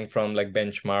is coming from like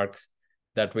benchmarks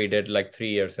that we did like 3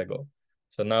 years ago.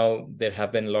 So now there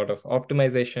have been a lot of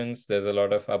optimizations. There's a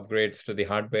lot of upgrades to the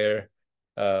hardware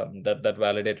that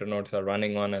validator nodes are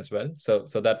running on as well. So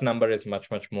that number is much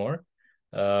more.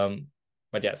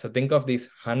 But yeah, so think of these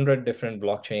 100 different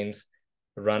blockchains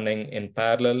running in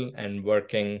parallel and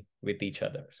working with each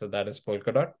other. So that is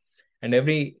Polkadot. And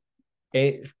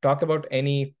talk about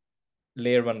any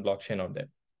layer 1 blockchain out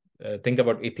there. Think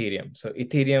about Ethereum. So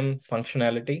Ethereum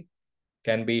functionality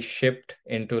can be shipped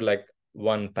into like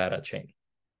one parachain.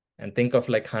 And think of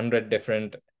like 100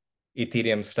 different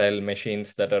Ethereum style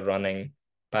machines that are running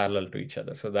parallel to each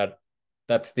other. So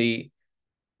that's the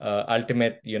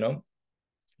ultimate,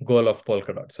 goal of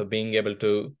Polkadot. So being able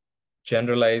to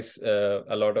generalize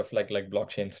a lot of like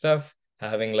blockchain stuff,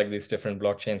 having like these different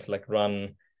blockchains like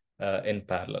run in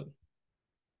parallel.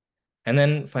 And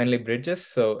then finally bridges.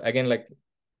 So again, like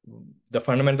the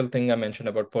fundamental thing I mentioned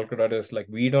about Polkadot is like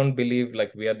we don't believe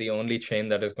like we are the only chain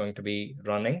that is going to be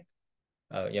running.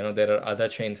 There are other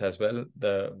chains as well.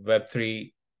 The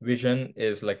Web3 vision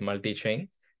is like multi-chain.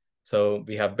 So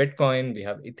we have Bitcoin, we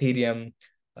have Ethereum,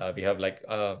 we have like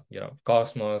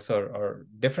Cosmos or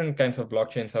different kinds of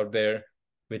blockchains out there,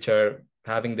 which are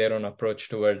having their own approach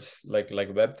towards like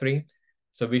Web3.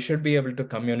 So we should be able to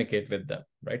communicate with them,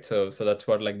 right? So that's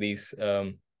what like these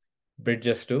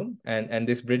bridges do, and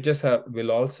these bridges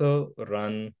will also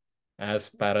run as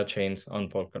parachains on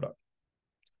Polkadot.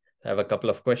 I have a couple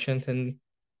of questions in.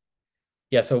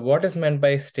 Yeah, so what is meant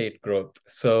by state growth?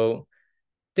 So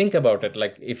think about it,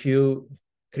 like if you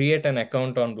create an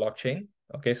account on blockchain,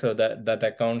 okay, so that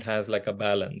account has like a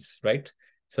balance, right?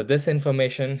 So this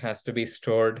information has to be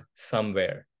stored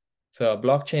somewhere. So a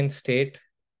blockchain state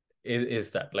is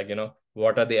that, like,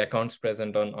 what are the accounts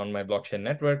present on my blockchain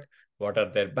network? What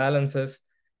are their balances?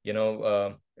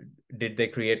 Did they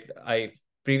create,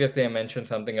 previously I mentioned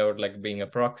something about like being a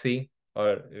proxy,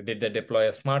 or did they deploy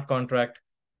a smart contract?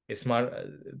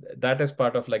 That is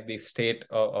part of like the state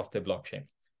of the blockchain.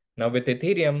 Now with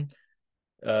Ethereum,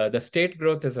 the state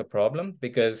growth is a problem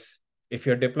because if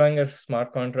you're deploying a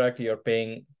smart contract, you're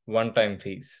paying one-time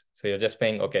fees. So you're just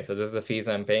paying, okay, so this is the fees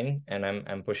I'm paying, and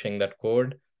I'm pushing that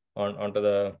code onto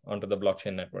the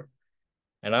blockchain network.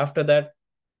 And after that,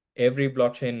 every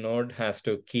blockchain node has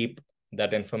to keep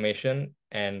that information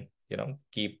and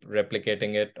keep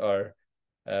replicating it, or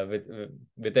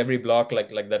with every block,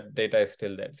 like that data is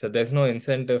still there. So there's no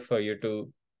incentive for you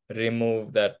to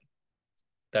remove that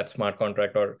smart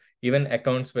contract, or even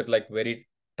accounts with like very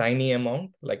tiny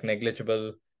amount, like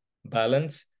negligible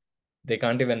balance. They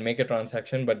can't even make a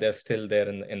transaction, but they're still there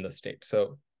in the state.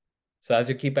 So as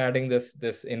you keep adding this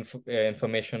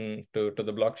information to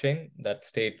the blockchain, that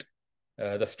state,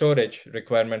 the storage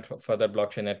requirement for the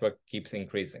blockchain network keeps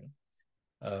increasing.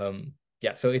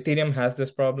 Yeah, so Ethereum has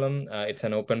this problem. It's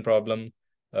an open problem.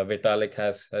 Vitalik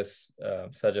has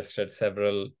suggested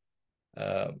several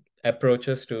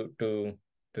approaches to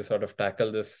sort of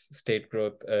tackle this state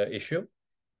growth issue.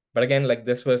 But again, like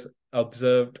this was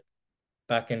observed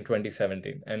back in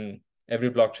 2017, and every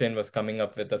blockchain was coming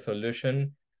up with a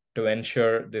solution to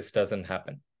ensure this doesn't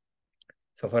happen.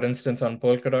 So for instance, on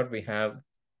Polkadot, we have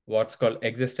what's called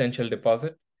existential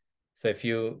deposit. So if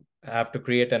you have to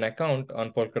create an account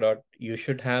on Polkadot, you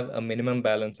should have a minimum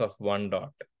balance of $1.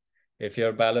 If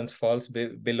your balance falls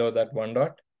below that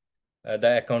 $1,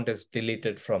 the account is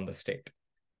deleted from the state.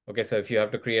 Okay, so if you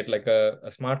have to create like a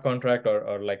smart contract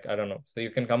or like, I don't know, so you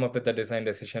can come up with a design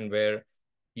decision where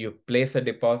you place a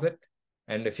deposit,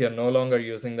 and if you're no longer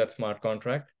using that smart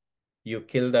contract, you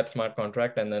kill that smart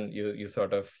contract, and then you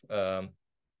sort of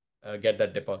get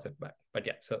that deposit back. But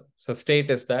yeah, so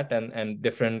state is that, and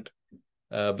different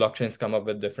blockchains come up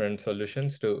with different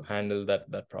solutions to handle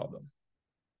that problem.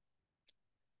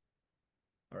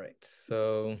 All right,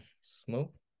 so let's move.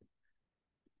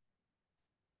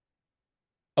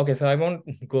 Okay, so I won't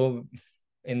go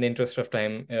in the interest of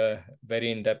time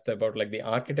very in depth about like the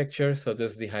architecture. So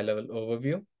this is the high level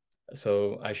overview.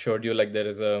 So I showed you like there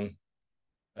is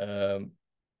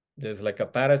there's like a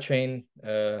parachain,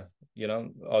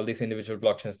 all these individual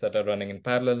blockchains that are running in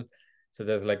parallel. So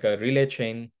there's like a relay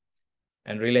chain,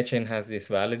 and relay chain has these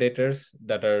validators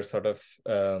that are sort of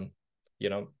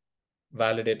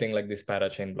validating like these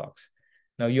parachain blocks.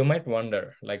 Now you might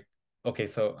wonder, like, okay,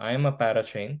 so I am a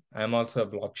parachain, I'm also a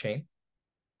blockchain.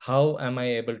 How am I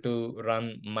able to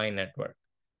run my network?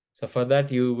 So for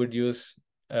that, you would use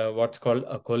what's called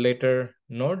a collator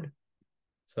node.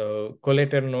 So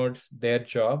collator nodes, their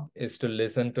job is to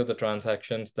listen to the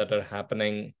transactions that are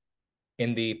happening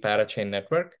in the parachain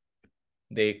network.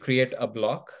 They create a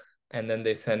block, and then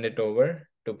they send it over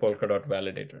to Polkadot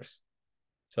validators.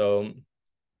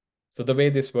 So the way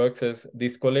this works is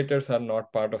these collators are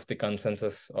not part of the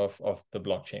consensus of the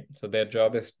blockchain. So their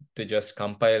job is to just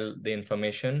compile the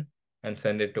information and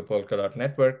send it to Polkadot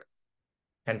network.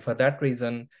 And for that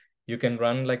reason, you can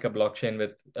run like a blockchain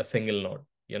with a single node,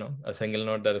 a single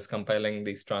node that is compiling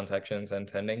these transactions and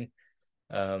sending.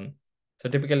 So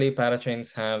typically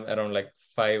parachains have around like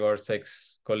 5 or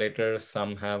 6 collators.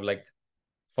 Some have like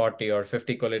 40 or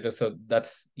 50 collators. So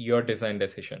that's your design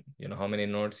decision, how many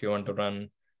nodes you want to run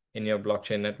in your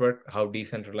blockchain network, how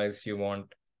decentralized you want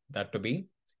that to be.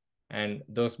 And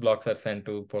those blocks are sent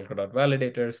to Polkadot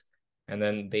validators, and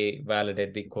then they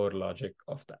validate the core logic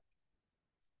of that.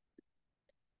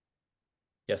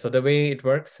 Yeah, so the way it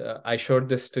works, I showed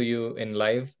this to you in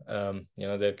live.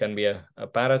 There can be a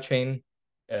parachain.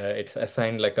 It's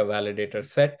assigned like a validator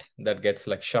set that gets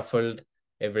like shuffled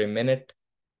every minute.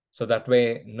 So that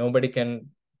way, nobody can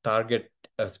target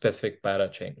a specific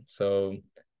parachain. So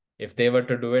if they were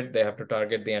to do it, they have to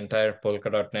target the entire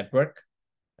Polkadot network.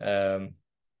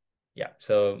 Yeah,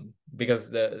 so because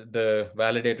the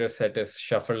validator set is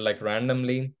shuffled like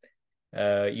randomly,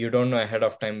 you don't know ahead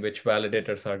of time which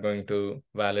validators are going to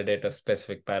validate a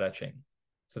specific parachain.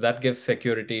 So that gives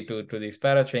security to these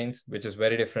parachains, which is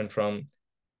very different from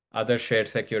other shared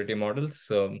security models.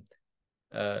 So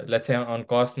let's say on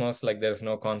Cosmos, like there's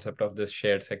no concept of this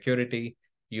shared security.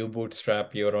 You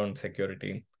bootstrap your own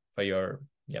security for your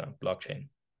blockchain.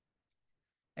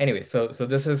 Anyway, so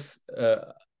this is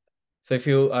so if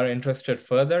you are interested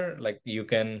further, like you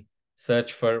can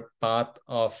search for path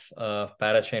of a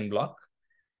parachain block,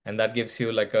 and that gives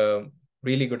you like a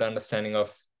really good understanding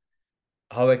of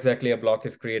how exactly a block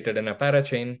is created in a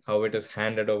parachain, how it is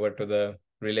handed over to the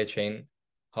relay chain,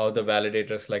 how the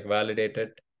validators like validate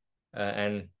it,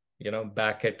 and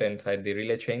back it inside the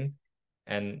relay chain.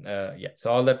 And yeah,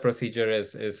 so all that procedure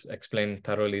is explained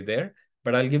thoroughly there.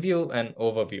 But I'll give you an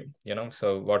overview.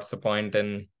 So what's the point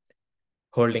in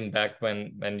holding back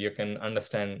when you can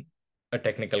understand a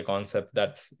technical concept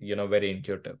that's very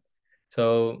intuitive?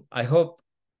 So I hope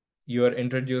you are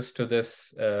introduced to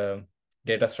this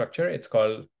data structure. It's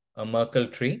called a Merkle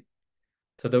tree.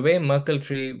 So the way Merkle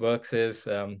tree works is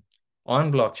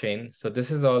on blockchain. So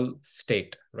this is all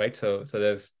state, right? So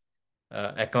there's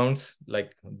accounts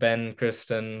like Ben,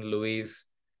 Kristen, Louise,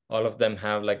 all of them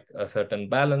have like a certain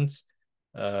balance.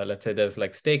 Let's say there's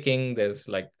like staking, there's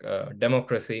like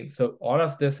democracy. So all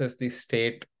of this is the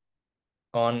state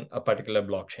on a particular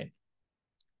blockchain.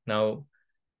 Now,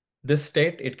 this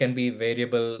state, it can be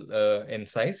variable in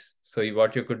size. So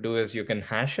what you could do is you can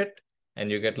hash it, and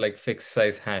you get like fixed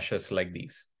size hashes like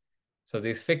these. So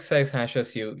these fixed size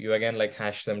hashes, you again like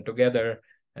hash them together,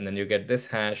 and then you get this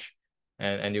hash,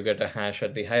 and you get a hash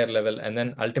at the higher level, and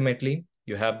then ultimately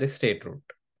you have this state root.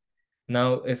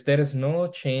 Now, if there is no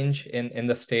change in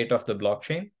the state of the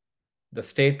blockchain, the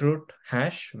state root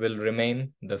hash will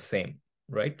remain the same,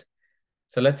 right?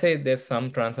 So let's say there's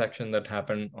some transaction that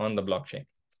happened on the blockchain.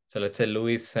 So let's say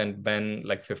Louis sent Ben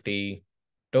like $50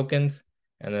 tokens.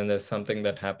 And then there's something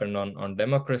that happened on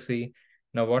democracy.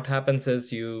 Now, what happens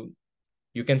is you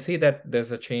can see that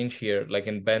there's a change here, like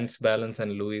in Ben's balance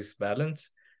and Louis' balance.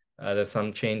 There's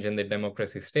some change in the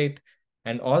democracy state.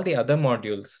 And all the other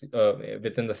modules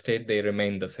within the state, they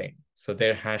remain the same. So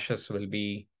their hashes will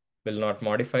not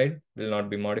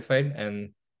be modified. And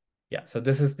yeah, so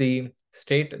this is the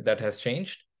state that has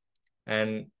changed.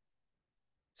 And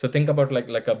so think about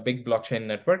like a big blockchain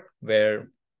network where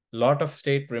a lot of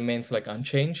state remains like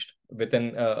unchanged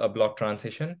within a block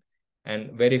transition,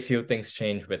 and very few things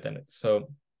change within it. So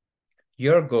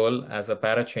your goal as a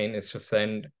parachain is to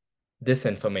send this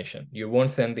information. You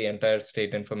won't send the entire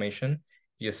state information.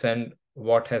 You send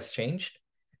what has changed,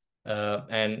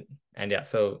 and yeah,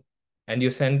 so and you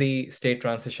send the state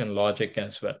transition logic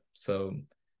as well. So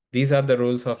these are the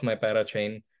rules of my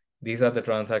parachain. These are the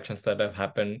transactions that have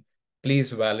happened.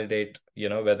 Please validate,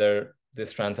 whether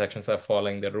these transactions are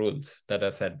following the rules that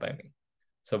are set by me.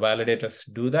 So validators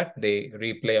do that. They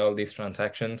replay all these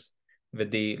transactions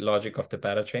with the logic of the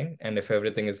parachain. And if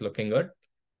everything is looking good,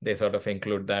 they sort of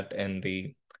include that in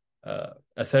the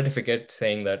a certificate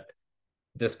saying that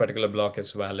this particular block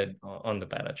is valid on the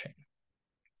parachain.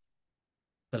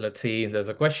 So let's see, there's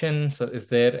a question. So is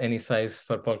there any size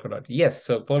for Polkadot? Yes,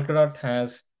 so Polkadot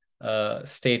has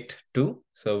state 2.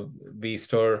 So we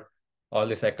store all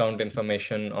this account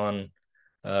information on,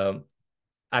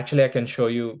 actually I can show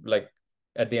you like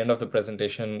at the end of the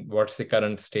presentation, what's the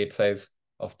current state size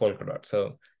of Polkadot.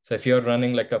 So if you're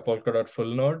running like a Polkadot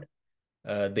full node,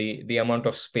 the amount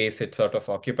of space it sort of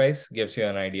occupies gives you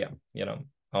an idea,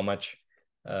 how much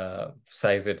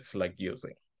size it's like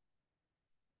using.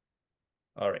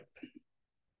 All right.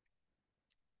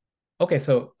 Okay,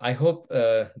 so I hope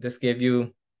this gave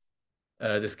you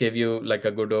like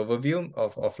a good overview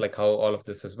of like how all of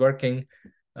this is working.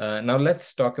 Now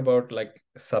let's talk about like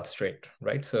Substrate,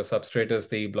 right? So Substrate is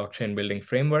the blockchain building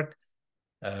framework.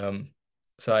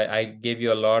 So I gave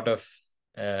you a lot of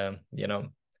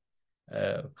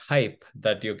hype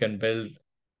that you can build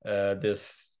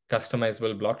this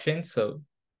customizable blockchain. So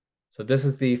this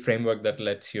is the framework that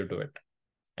lets you do it.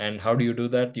 And how do you do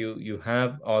that? You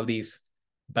have all these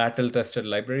battle-tested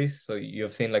libraries. So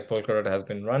you've seen like Polkadot has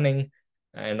been running,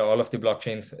 and all of the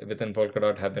blockchains within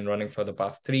Polkadot have been running for the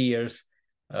past 3 years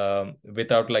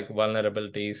without like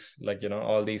vulnerabilities. Like,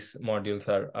 all these modules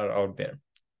are out there.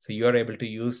 So you're able to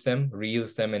use them,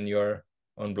 reuse them in your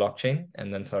own blockchain,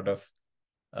 and then sort of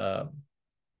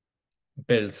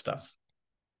build stuff.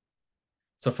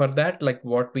 So for that, like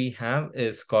what we have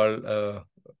is called,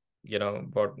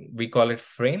 what we call it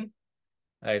Frame.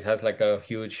 It has like a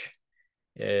huge,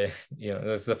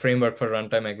 there's a framework for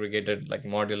runtime aggregated like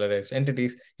modularized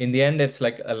entities. In the end, it's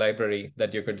like a library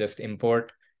that you could just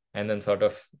import and then sort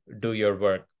of do your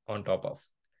work on top of.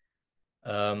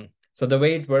 So the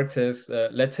way it works is,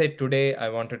 let's say today I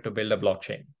wanted to build a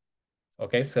blockchain.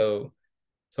 Okay, so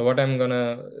what I'm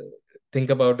gonna think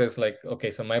about is like,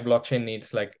 okay, so my blockchain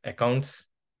needs like accounts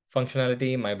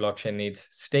functionality, my blockchain needs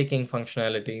staking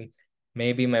functionality,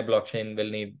 maybe my blockchain will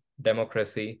need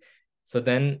democracy. So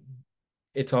then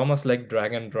it's almost like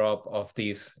drag and drop of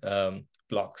these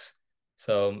blocks.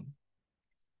 So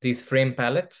these frame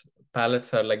palettes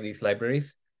are like these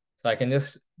libraries. So I can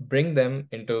just bring them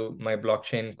into my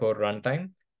blockchain core runtime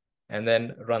and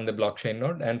then run the blockchain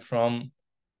node. And from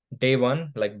day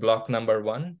one, like block number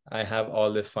 1, I have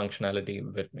all this functionality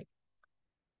with me.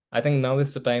 I think now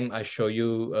is the time I show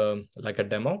you like a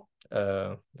demo.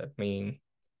 Let me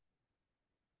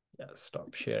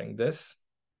stop sharing this.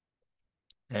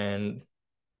 And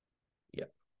yeah.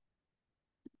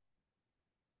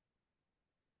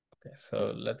 Okay,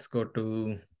 so let's go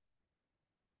to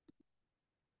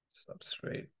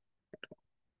Substrate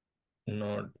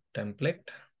node template.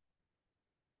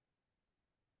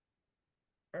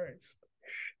 All right, so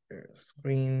share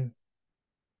screen.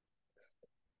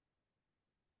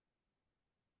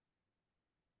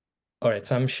 All right,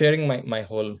 so I'm sharing my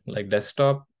whole like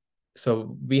desktop.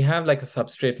 So we have like a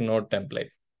Substrate node template.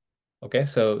 Okay,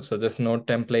 so this node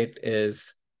template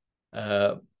is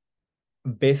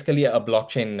basically a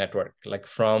blockchain network, like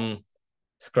from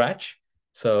scratch.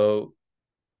 So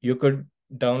you could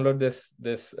download this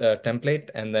template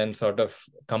and then sort of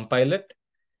compile it.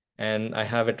 And I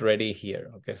have it ready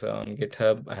here. Okay, so on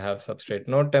GitHub, I have Substrate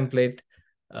node template.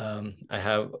 I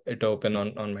have it open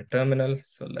on my terminal.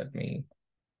 So let me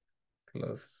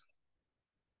close.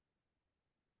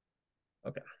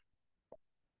 Okay.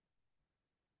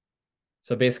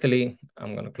 So basically,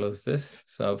 I'm going to close this.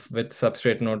 So with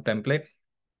Substrate node template,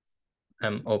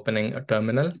 I'm opening a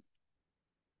terminal.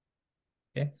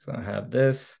 Okay, so I have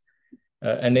this.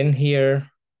 And in here,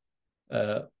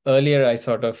 earlier I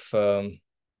sort of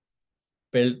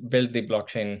built the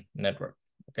blockchain network.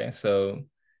 Okay, so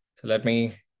let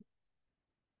me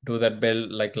do that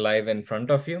build like live in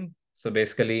front of you. So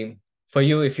basically, for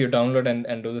you, if you download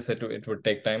and do this, it would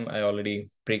take time. I already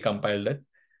pre-compiled it.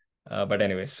 But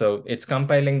anyway, so it's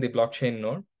compiling the blockchain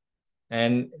node.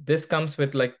 And this comes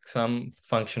with like some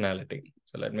functionality.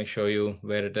 So let me show you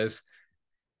where it is.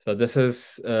 So this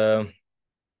is, so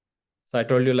I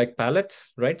told you like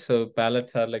palettes, right? So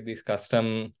palettes are like these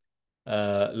custom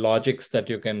logics that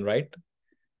you can write.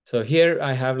 So here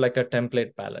I have like a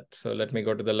template palette. So let me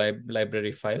go to the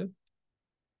library file.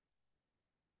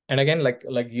 And again, like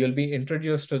you'll be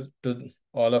introduced to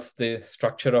all of the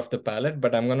structure of the palette,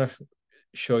 but I'm gonna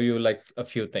show you like a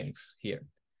few things here.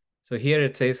 So here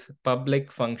it says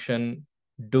public function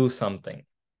do something,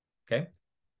 okay?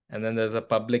 And then there's a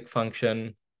public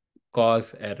function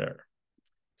cause error.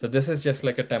 So this is just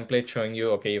like a template showing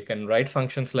you, okay, you can write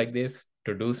functions like this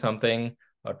to do something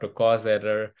or to cause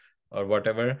error or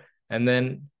whatever. And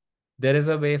then there is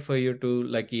a way for you to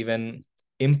like even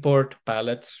import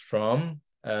palettes from,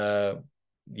 the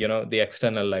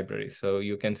external library. So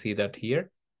you can see that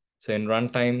here. So in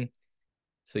runtime,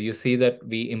 so you see that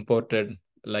we imported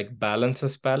like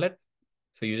balances palette.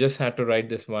 So you just had to write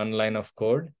this one line of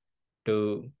code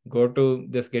to go to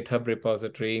this GitHub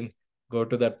repository, go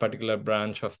to that particular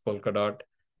branch of Polkadot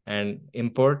and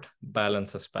import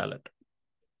balances palette.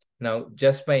 Now,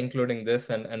 just by including this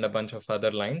and a bunch of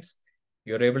other lines,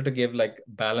 you're able to give like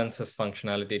balances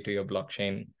functionality to your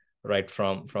blockchain right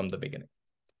from the beginning.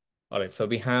 All right, so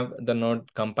we have the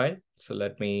node compiled. So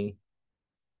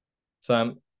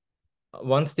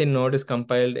once the node is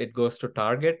compiled, it goes to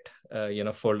target,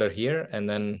 folder here. And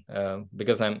then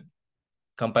because I'm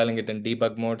compiling it in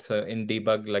debug mode, so in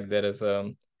debug, like there is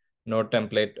a node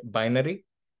template binary.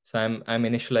 So I'm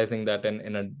initializing that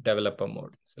in a developer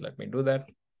mode. So let me do that.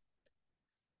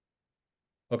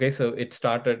 Okay, so it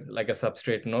started like a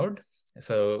Substrate node.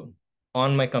 So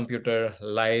on my computer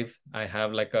live, I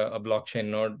have like a blockchain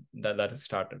node that is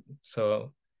started.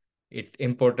 So it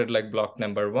imported like block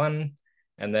number 1,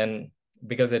 and then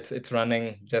because it's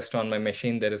running just on my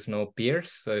machine, there is no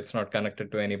peers, so it's not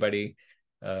connected to anybody.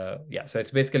 So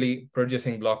it's basically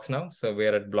producing blocks now. So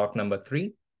we're at block number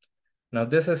 3. Now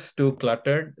this is too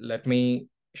cluttered. Let me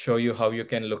show you how you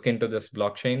can look into this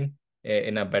blockchain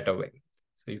in a better way.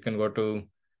 So you can go to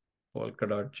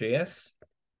Polkadot.js.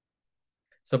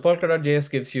 So Polkadot.js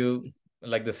gives you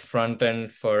like this front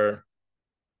end for,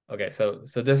 okay, so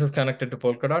this is connected to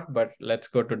Polkadot, but let's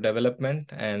go to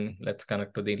development and let's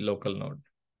connect to the local node.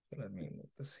 So let me move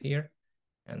this here,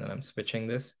 and then I'm switching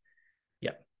this.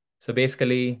 Yeah. So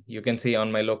basically, you can see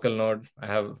on my local node, I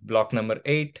have block number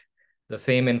 8, the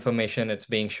same information, it's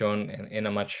being shown in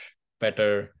a much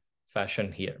better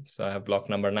fashion here. So I have block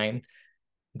number 9.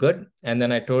 Good. And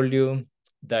then I told you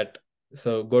that,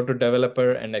 so go to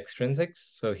developer and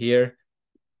extrinsics. So here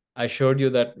I showed you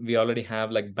that we already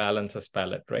have like balances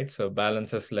palette, right? So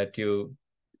balances let you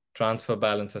transfer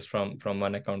balances from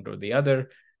one account to the other.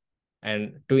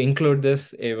 And to include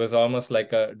this, it was almost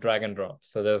like a drag and drop.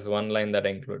 So there's one line that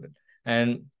I included.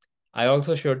 And I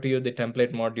also showed to you the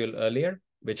template module earlier,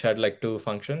 which had like 2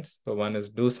 functions. So one is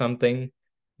do something,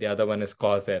 the other one is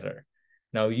cause error.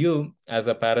 Now you, as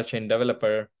a parachain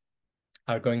developer,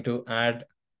 are going to add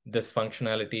this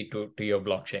functionality to your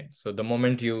blockchain. So the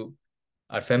moment you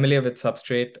are familiar with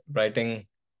Substrate, writing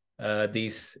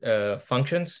these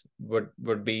functions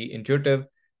would be intuitive.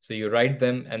 So you write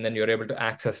them and then you're able to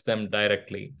access them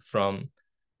directly from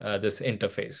this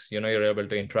interface. You're able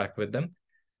to interact with them.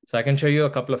 So I can show you a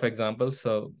couple of examples.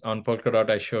 So on Polkadot,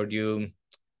 I showed you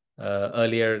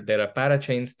earlier, there are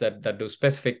parachains that do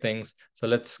specific things. So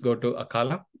let's go to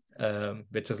Akala,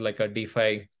 which is like a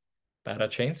DeFi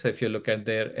parachain. So if you look at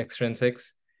their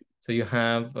extrinsics, so you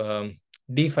have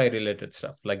DeFi related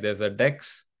stuff. Like there's a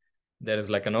DEX, there is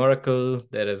like an Oracle,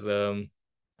 there is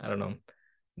I don't know,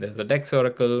 there's a DEX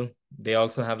Oracle. They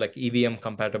also have like EVM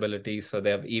compatibility. So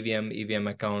they have EVM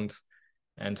accounts,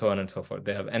 and so on and so forth.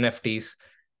 They have NFTs.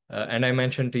 And I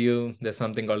mentioned to you, there's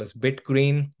something called as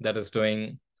BitGreen that is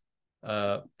doing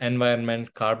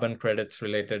environment carbon credits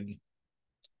related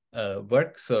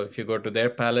work. So if you go to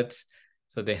their palettes,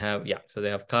 so they have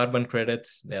carbon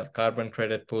credits, they have carbon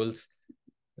credit pools.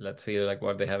 Let's see like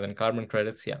what they have in carbon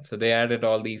credits. Yeah, so they added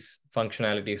all these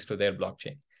functionalities to their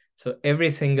blockchain. So every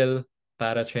single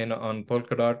parachain on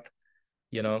Polkadot,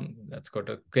 let's go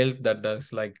to Quilt that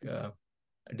does like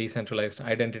decentralized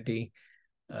identity.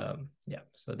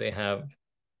 So they have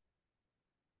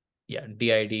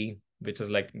DID, which is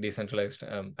like decentralized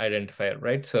identifier,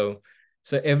 right? So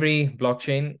every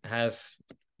blockchain has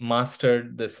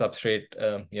mastered the Substrate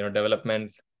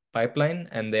development pipeline,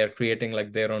 and they're creating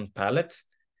like their own palettes,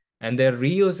 and they're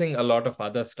reusing a lot of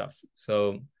other stuff.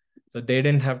 So they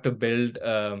didn't have to build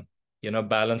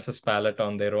balances palette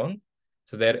on their own.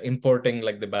 So they're importing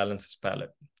like the balances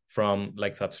palette from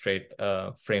like Substrate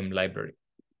frame library.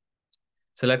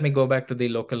 So let me go back to the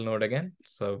local node again.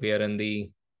 So we are in the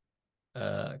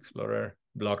Explorer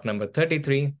block number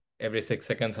 33. Every 6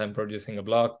 seconds, I'm producing a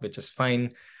block, which is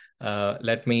fine.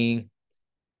 Let me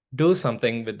do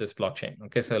something with this blockchain.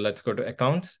 Okay, so let's go to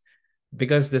accounts.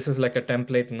 Because this is like a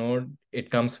template node, it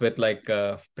comes with like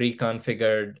a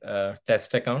pre-configured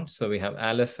test account. So we have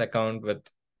Alice account with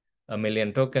 1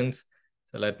 million tokens.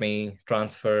 So let me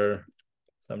transfer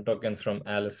some tokens from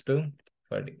Alice to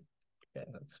Ferdy. Okay,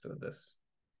 let's do this.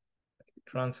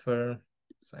 Transfer,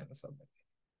 sign us up.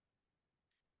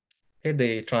 Okay,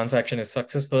 the transaction is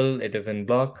successful. It is in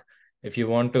block. If you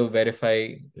want to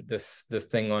verify this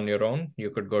thing on your own,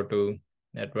 you could go to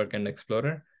Network and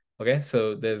Explorer. Okay,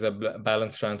 so there's a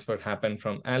balance transfer happened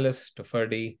from Alice to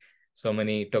Ferdy. So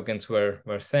many tokens were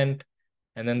sent.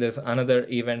 And then there's another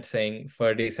event saying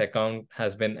Ferdy's account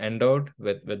has been endowed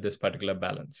with this particular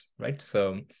balance, right?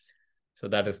 So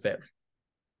that is there.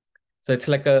 So it's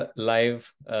like a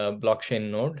live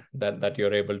blockchain node that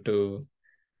you're able to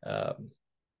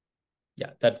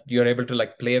that you're able to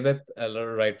like play with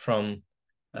right from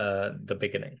the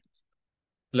beginning.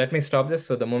 Let me stop this.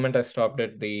 So the moment I stopped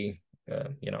it, the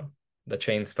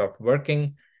chain stopped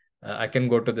working. I can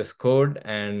go to this code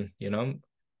and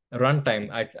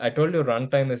runtime. I told you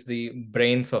runtime is the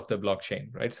brains of the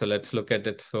blockchain, right? So let's look at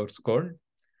its source code.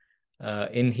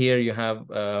 In here you have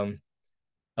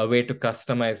a way to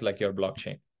customize like your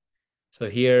blockchain. So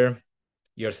here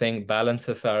you're saying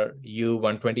balances are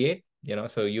U128.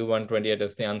 So U128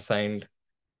 is the unsigned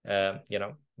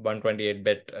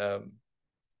 128-bit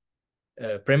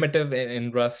primitive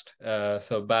in Rust.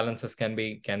 So balances can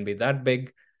be that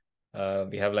big.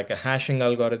 We have like a hashing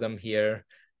algorithm here.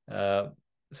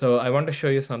 So I want to show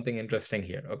you something interesting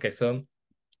here. Okay, so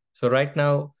right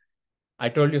now I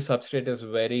told you Substrate is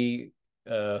very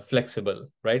flexible,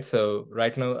 right? So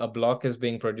right now a block is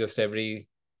being produced every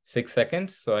 6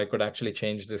 seconds. So I could actually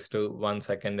change this to 1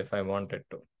 second if I wanted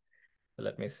to. So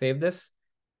let me save this.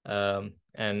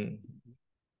 And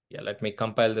yeah, let me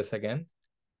compile this again.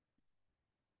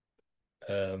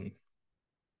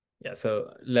 Yeah,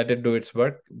 so let it do its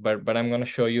work, but I'm going to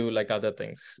show you like other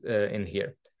things in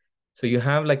here. So you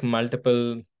have like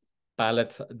multiple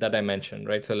palettes that I mentioned,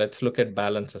 right? So let's look at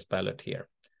balances palette here.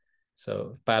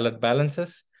 So palette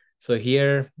balances. So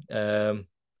here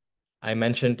I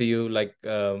mentioned to you like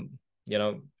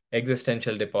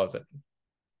existential deposit.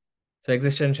 So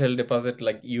existential deposit,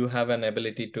 like you have an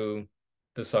ability to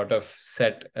sort of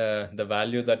set the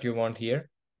value that you want here,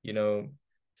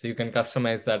 so you can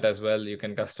customize that as well. You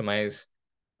can customize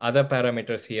other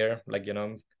parameters here, like,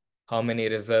 how many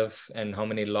reserves and how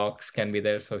many locks can be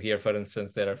there. So here, for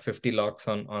instance, there are 50 locks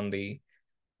on the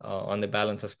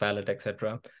balances palette,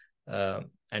 etc. And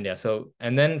yeah,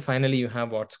 and then finally you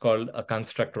have what's called a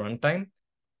construct runtime.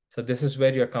 So this is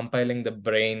where you're compiling the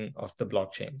brain of the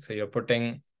blockchain. So you're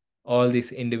putting all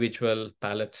these individual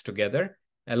palettes together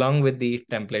along with the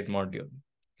template module.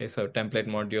 Okay, so template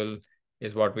module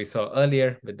is what we saw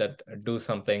earlier with that do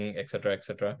something, etc.,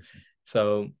 etc.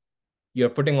 So you're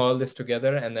putting all this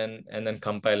together and then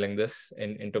compiling this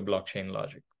into blockchain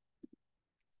logic.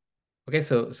 Okay,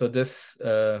 so this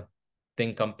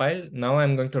thing compiled. Now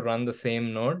I'm going to run the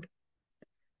same node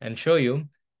and show you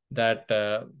that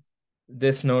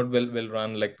this node will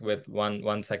run like with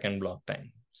one second block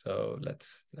time. So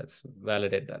let's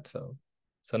validate that.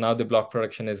 So now the block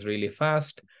production is really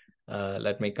fast.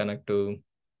 Let me connect to.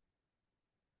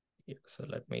 Yeah, so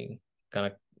let me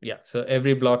connect. Yeah, so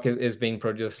every block is being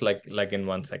produced like in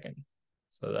 1 second.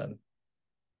 So then,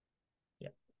 yeah,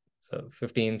 so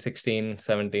 15, 16,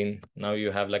 17. Now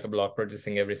you have like a block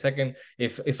producing every second.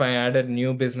 If I added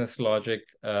new business logic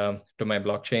to my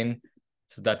blockchain,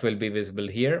 so that will be visible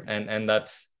here, and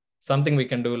that's something we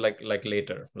can do like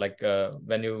later. Like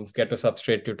when you get to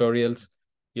Substrate tutorials,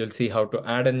 you'll see how to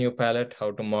add a new palette,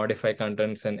 how to modify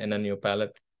contents in a new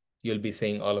palette. You'll be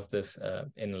seeing all of this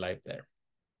in live there.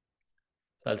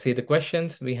 So I'll see the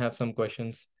questions. We have some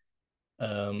questions.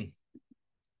 So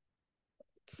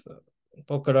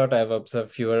Polkadot, I've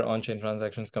observed fewer on-chain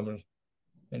transactions coming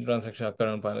in transaction occur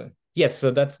on pilot. Yes, so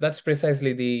that's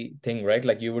precisely the thing, right?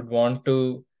 Like you would want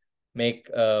to make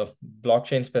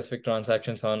blockchain specific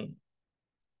transactions on.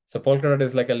 So Polkadot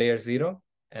is like a layer 0,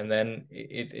 and then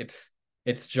its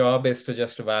job is to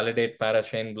just validate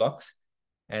parachain blocks,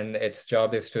 and its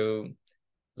job is to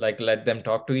like let them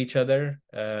talk to each other.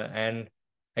 And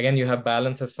again, you have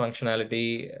balances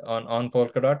functionality on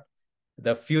Polkadot.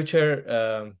 The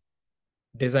future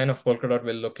design of Polkadot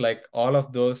will look like all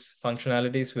of those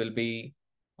functionalities will be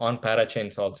on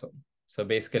parachains also. So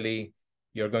basically,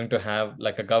 you're going to have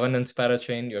like a governance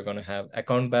parachain, you're going to have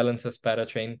account balances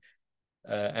parachain,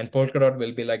 and Polkadot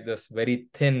will be like this very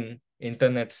thin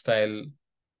internet style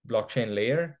blockchain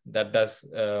layer that does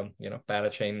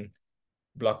parachain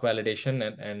block validation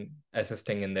and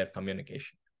assisting in their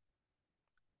communication.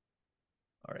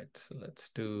 All right, so let's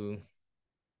do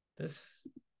this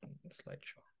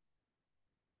slideshow.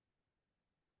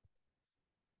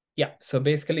 Yeah, so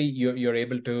basically you're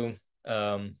able to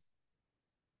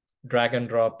drag and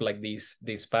drop like these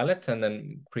palettes and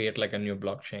then create like a new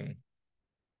blockchain.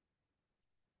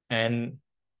 And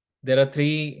there are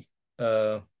three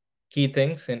key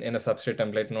things in a Substrate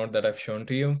template node that I've shown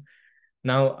to you.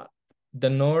 Now, the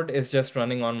node is just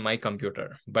running on my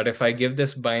computer, but if I give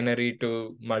this binary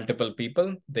to multiple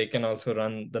people, they can also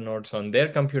run the nodes on their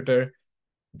computer.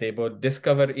 They both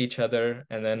discover each other,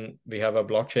 and then we have a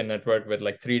blockchain network with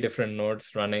like 3 different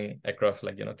nodes running across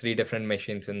like 3 different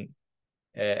machines in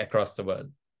across the world.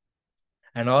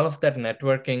 And all of that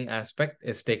networking aspect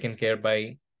is taken care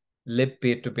by lib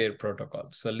peer-to-peer protocol.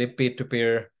 So lib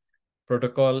peer-to-peer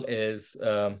protocol is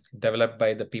developed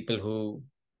by the people who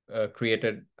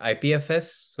created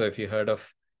IPFS. So if you heard of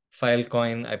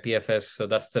Filecoin, IPFS, so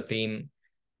that's the team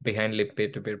behind lib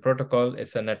peer-to-peer protocol.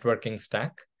 It's a networking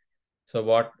stack. So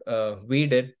what we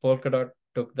did, Polkadot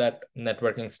took that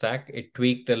networking stack, it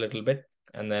tweaked a little bit,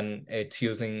 and then it's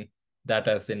using that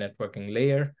as the networking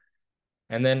layer.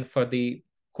 And then for the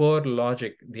core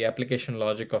logic, the application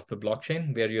logic of the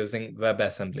blockchain, we are using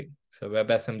WebAssembly. So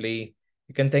WebAssembly,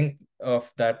 you can think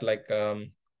of that like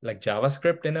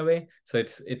JavaScript in a way. So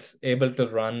it's able to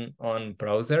run on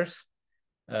browsers.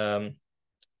 So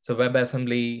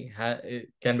WebAssembly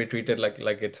can be treated like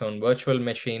its own virtual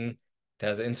machine. It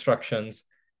has instructions,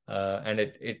 and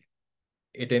it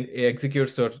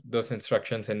executes those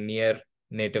instructions in near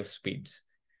native speeds.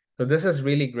 So this is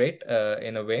really great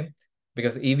in a way,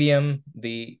 because EVM,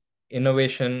 the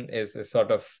innovation is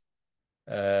sort of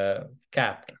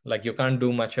capped. Like you can't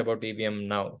do much about EVM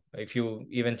now. If you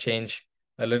even change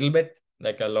a little bit,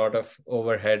 like a lot of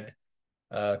overhead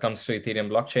comes to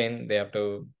Ethereum blockchain, they have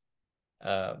to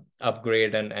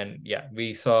upgrade and yeah,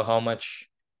 we saw how much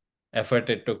effort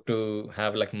it took to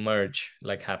have like merge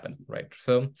like happen, right?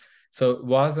 So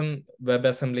WASM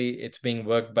WebAssembly, it's being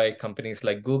worked by companies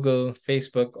like Google,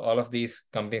 Facebook. All of these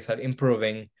companies are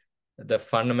improving the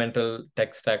fundamental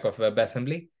tech stack of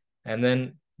WebAssembly. And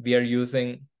then we are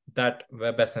using that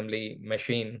WebAssembly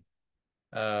machine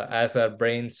as our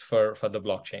brains for the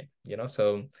blockchain,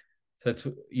 So it's,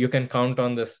 you can count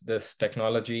on this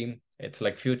technology. It's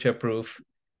like future proof.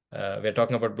 We're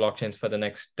talking about blockchains for the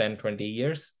next 10, 20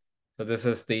 years. So this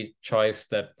is the choice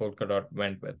that Polkadot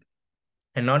went with.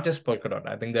 And not just Polkadot.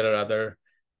 I think there are other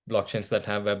blockchains that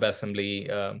have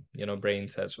WebAssembly,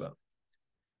 brains as well.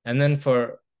 And then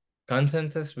for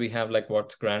consensus, we have like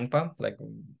what's grandpa, like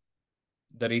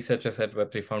the researchers at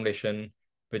Web3 Foundation,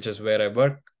 which is where I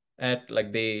work at,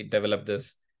 like they developed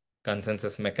this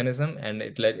consensus mechanism, and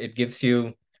it gives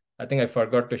you, I think I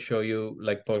forgot to show you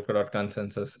like Polkadot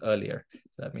consensus earlier.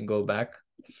 So let me go back.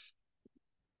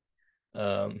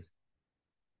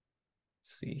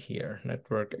 See here,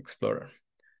 Network Explorer.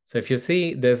 So if you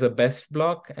see, there's a best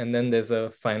block and then there's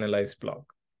a finalized block.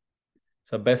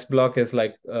 So best block is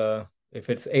like, if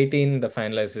it's 18, the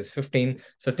finalized is 15.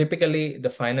 So typically the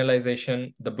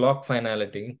finalization, the block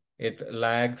finality, it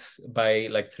lags by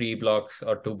like 3 blocks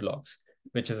or 2 blocks,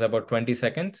 which is about 20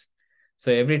 seconds.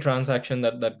 So every transaction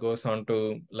that goes on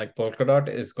to like Polkadot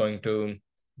is going to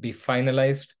be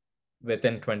finalized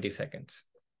within 20 seconds.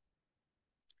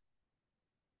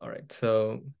 All right,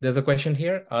 so there's a question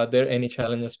here. Are there any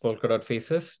challenges Polkadot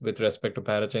faces with respect to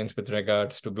parachains with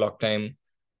regards to block time,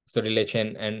 so relay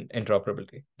chain and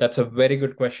interoperability? That's a very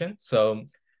good question. So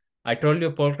I told you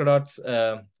Polkadot's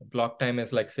block time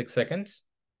is like 6 seconds,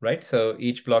 right? So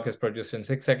each block is produced in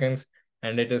 6 seconds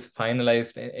and it is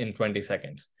finalized in 20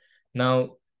 seconds.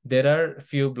 Now, there are a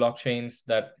few blockchains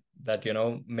that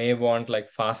may want like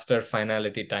faster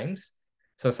finality times.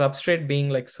 So Substrate being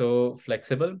like so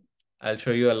flexible, I'll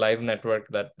show you a live network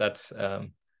that's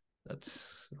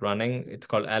running. It's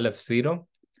called Aleph0.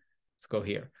 Let's go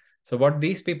here. So what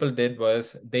these people did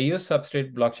was they used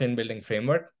Substrate blockchain building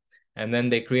framework, and then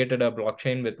they created a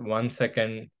blockchain with 1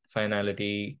 second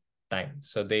finality time.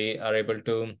 So they are able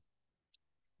to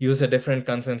use a different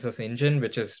consensus engine,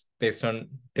 which is based on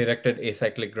directed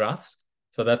acyclic graphs.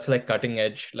 So that's like cutting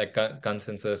edge, like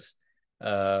consensus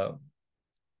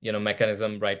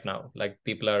mechanism right now, like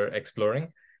people are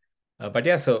exploring. But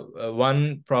yeah, so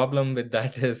one problem with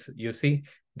that is, you see,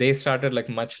 they started like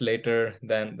much later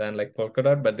than like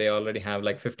Polkadot, but they already have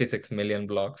like 56 million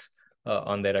blocks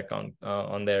on their account,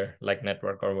 on their like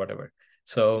network or whatever.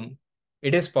 So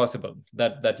it is possible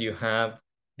that you have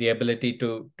the ability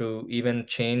to even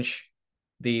change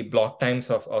the block times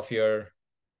of your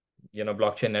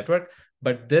blockchain network.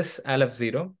 But this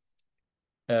LF0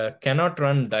 cannot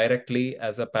run directly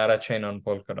as a parachain on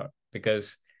Polkadot,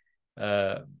 because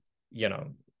uh, you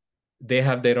know they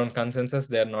have their own consensus.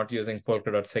 They are not using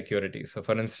Polkadot security. So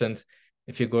for instance,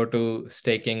 if you go to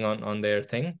staking on their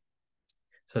thing,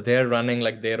 so they're running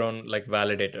like their own like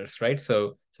validators, right?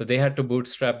 So they had to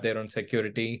bootstrap their own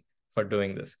security for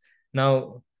doing this.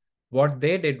 Now, what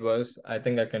they did was, I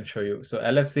think I can show you. So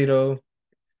LF0,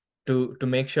 to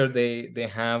make sure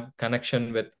they have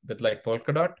connection with like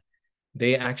Polkadot,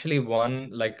 they actually won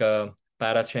like a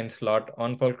parachain slot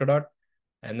on Polkadot,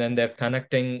 and then they're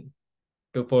connecting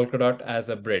to Polkadot as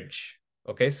a bridge.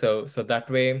 Okay, so that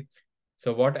way,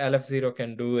 so what LF0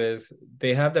 can do is,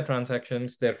 they have the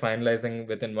transactions, they're finalizing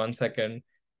within 1 second,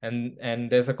 and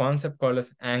there's a concept called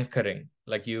as anchoring.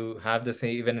 Like you have this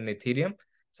even in Ethereum.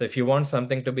 So if you want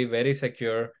something to be very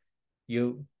secure,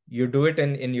 you do it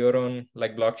in your own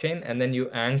like blockchain, and then you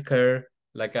anchor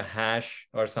like a hash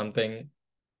or something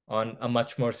on a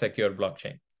much more secure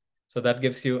blockchain. So that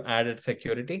gives you added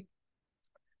security.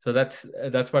 So that's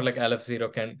what like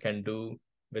LF0 can do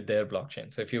with their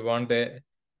blockchain. So if you want, they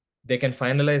can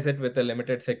finalize it with a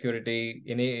limited security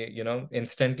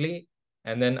instantly,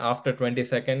 and then after 20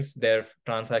 seconds their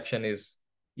transaction is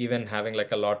even having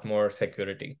like a lot more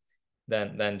security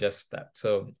than just that.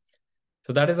 So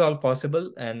that is all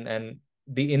possible, and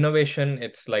the innovation,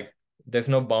 it's like there's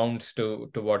no bounds to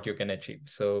what you can achieve.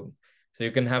 So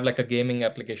you can have like a gaming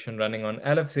application running on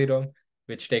LF0,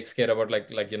 which takes care about like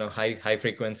high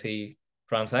frequency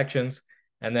transactions,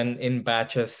 and then in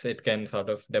batches it can sort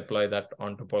of deploy that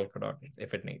onto Polkadot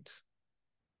if it needs.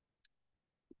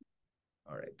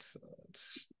 All right, so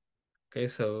okay,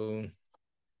 so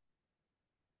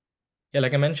yeah,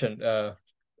 like I mentioned,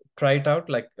 try it out,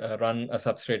 like run a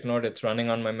Substrate node. It's running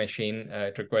on my machine.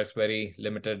 It requires very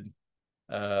limited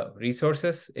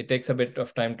resources. It takes a bit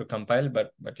of time to compile,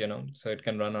 but so it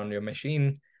can run on your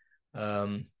machine.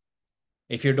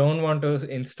 If you don't want to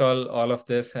install all of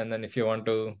this, and then if you want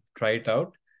to try it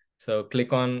out, so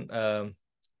click on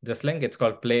this link. It's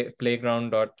called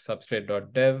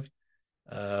playground.substrate.dev.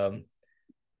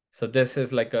 So this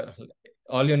is like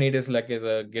all you need is a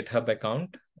GitHub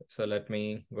account. So let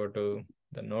me go to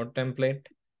the node template.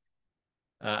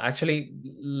 Actually,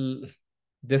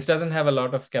 this doesn't have a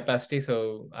lot of capacity,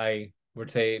 so I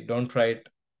would say don't try it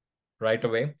right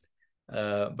away.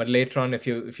 But later on, if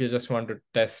you just want to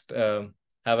test,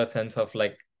 have a sense of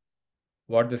like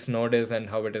what this node is and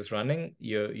how it is running,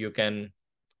 you can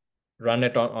run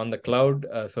it on the cloud.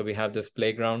 So we have this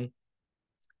playground.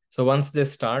 So once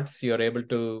this starts, you're able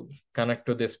to connect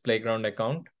to this playground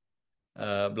account,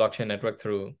 blockchain network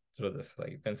through this.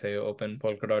 Like you can say open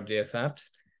Polkadot.js apps.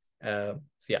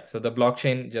 So the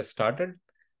blockchain just started.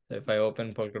 So if I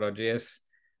open Polkadot.js,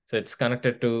 so it's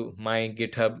connected to my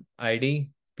GitHub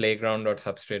ID,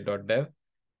 playground.substrate.dev.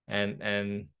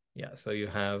 And yeah, so you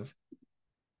have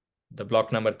the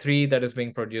block number 3 that is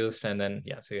being produced, and then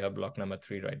so you have block number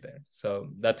 3 right there. So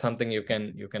that's something you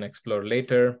can explore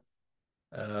later.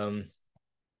 And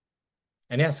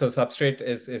so Substrate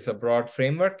is a broad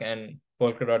framework, and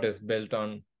Polkadot is built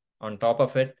on top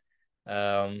of it.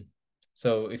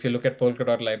 So if you look at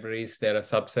Polkadot libraries, they're a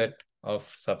subset of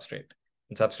Substrate.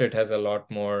 And Substrate has a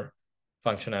lot more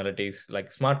functionalities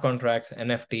like smart contracts,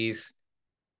 NFTs.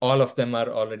 All of them are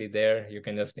already there. You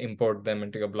can just import them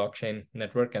into your blockchain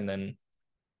network and then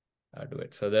do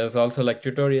it. So there's also like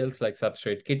tutorials like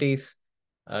Substrate kitties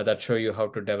that show you how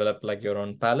to develop like your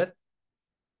own palette.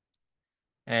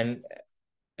 And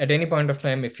at any point of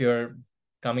time, if you're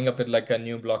coming up with like a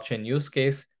new blockchain use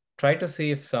case, try to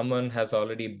see if someone has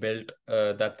already built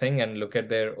that thing and look at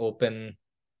their open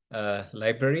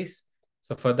libraries.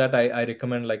 So for that, I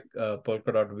recommend like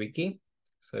Polkadot Wiki.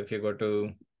 So if you go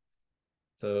to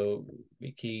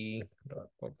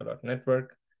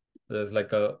wiki.polkadot.network, there's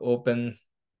like a open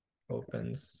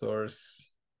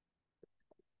source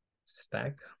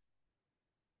stack.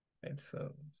 Right.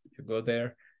 So if you go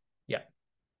there, yeah.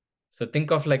 So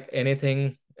think of like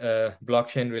anything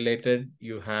blockchain related.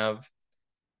 You have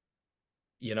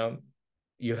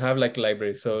like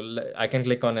libraries. So I can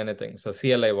click on anything. So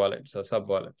CLI wallet, so sub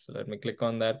wallet. So let me click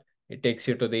on that. It takes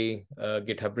you to the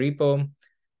GitHub repo.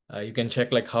 You can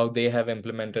check like how they have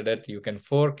implemented it. You can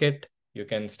fork it. you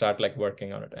can start like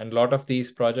working on it. And a lot of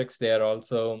these projects, they are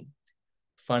also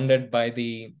funded by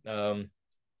the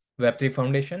Web3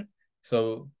 Foundation.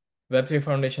 So Web3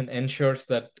 Foundation ensures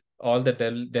that all the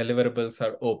deliverables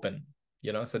are open,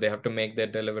 so they have to make their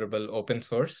deliverable open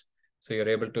source. So you're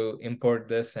able to import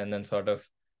this and then sort of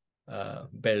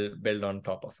build on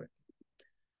top of it.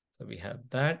 So we have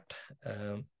that.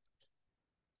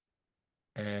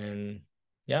 And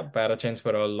yeah, parachains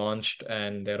were all launched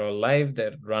and they're all live.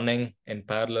 They're running in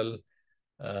parallel.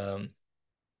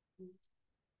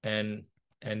 And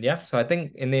yeah, so I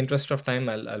think in the interest of time,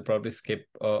 I'll probably skip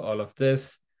all of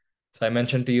this. So I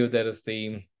mentioned to you there is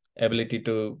the ability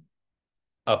to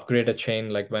upgrade a chain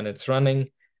like when it's running.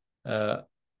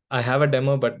 I have a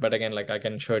demo, but again, like I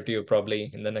can show it to you probably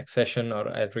in the next session, or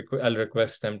I'll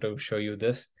request them to show you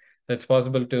this. So it's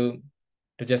possible to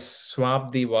just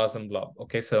swap the WASM blob.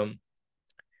 Okay, so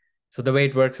the way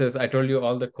it works is I told you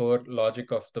all the core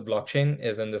logic of the blockchain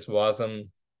is in this WASM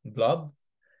blob.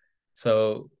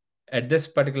 So at this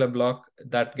particular block,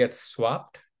 that gets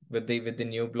swapped with the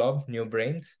new blob, new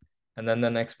brains, and then the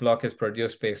next block is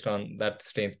produced based on that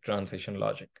state transition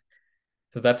logic.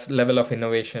 So that's level of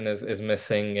innovation is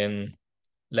missing in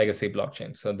legacy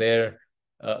blockchain. So there,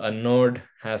 a node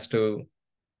has to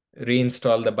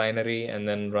reinstall the binary and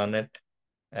then run it,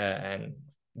 and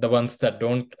the ones that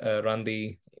don't run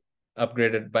the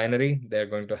upgraded binary, they're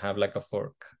going to have like a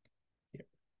fork.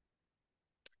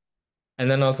 And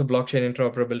then also blockchain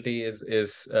interoperability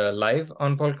is live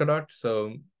on Polkadot.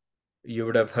 So you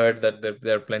would have heard that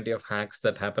there are plenty of hacks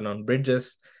that happen on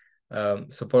bridges. So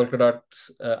Polkadot's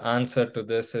answer to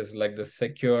this is like the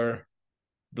secure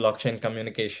blockchain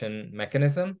communication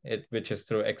mechanism, which is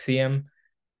through XCM.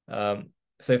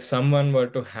 So if someone were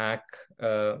to hack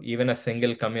even a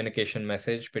single communication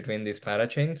message between these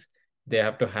parachains, they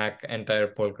have to hack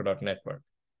entire Polkadot network.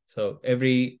 So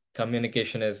every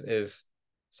communication is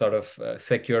sort of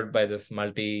secured by this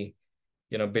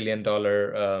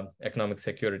multi-billion-dollar economic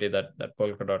security that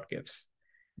Polkadot gives.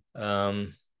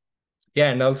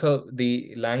 Yeah, and also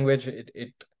the language,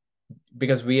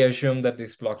 because we assume that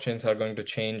these blockchains are going to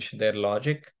change their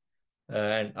logic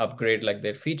and upgrade like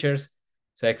their features.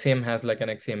 So XCM has like an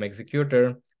XCM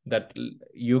executor that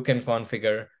you can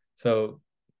configure. So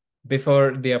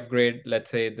before the upgrade, let's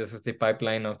say this is the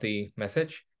pipeline of the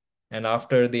message. And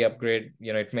after the upgrade,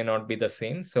 it may not be the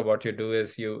same. So what you do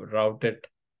is you route it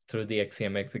through the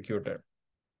XCM executor.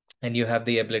 And you have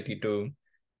the ability to,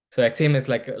 so XCM is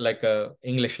like a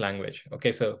English language.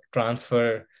 Okay, so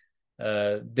transfer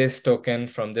this token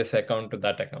from this account to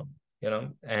that account,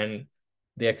 and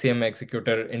the XCM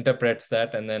executor interprets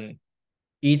that, and then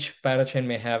each parachain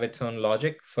may have its own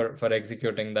logic for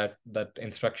executing that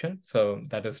instruction. So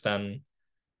that is done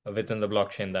within the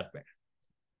blockchain that way.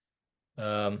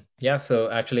 Yeah,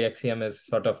 so actually XCM is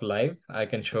sort of live. I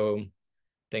can show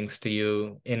things to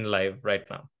you in live right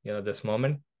now, this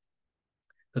moment.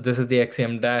 So this is the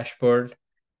XCM dashboard.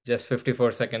 Just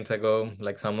 54 seconds ago,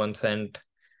 like someone sent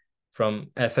from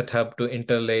Asset Hub to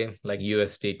Interlay, like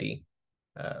USDT.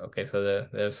 Okay, so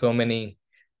there are so many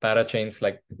parachains,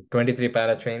 like 23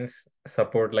 parachains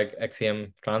support like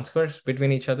XCM transfers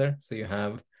between each other. So you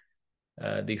have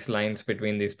these lines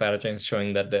between these parachains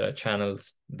showing that there are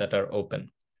channels that are open.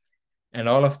 And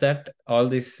all of that, all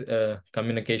this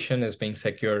communication is being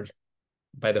secured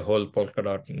by the whole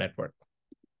Polkadot network.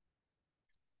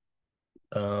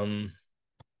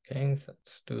 Okay, so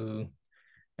let's do.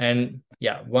 And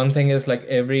yeah, one thing is like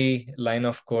every line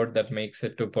of code that makes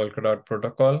it to Polkadot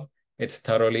protocol, it's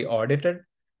thoroughly audited.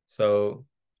 So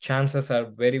chances are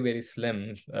very, very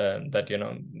slim that,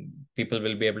 people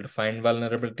will be able to find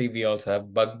vulnerability. We also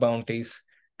have bug bounties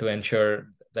to ensure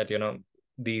that,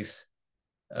 these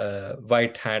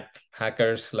white hat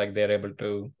hackers, like they're able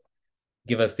to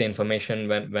give us the information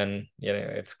when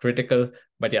it's critical.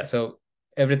 But yeah, so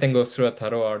everything goes through a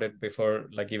thorough audit before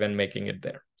like even making it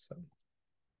there. So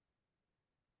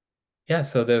yeah,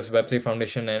 so there's Web3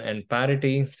 Foundation and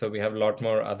Parity. So we have a lot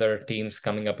more other teams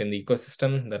coming up in the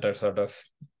ecosystem that are sort of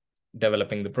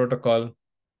developing the protocol.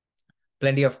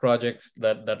 Plenty of projects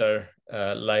that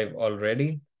are live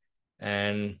already.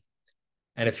 And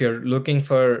if you're looking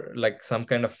for like some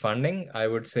kind of funding, I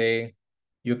would say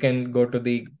you can go to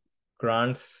the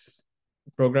grants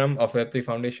program of Web3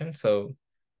 Foundation. So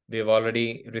we've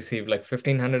already received like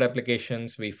 1,500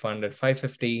 applications. We funded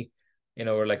 550 in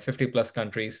over like 50 plus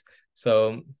countries.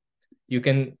 So you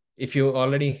can, if you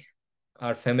already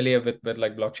are familiar with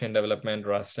like blockchain development,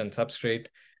 Rust and Substrate,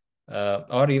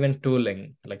 or even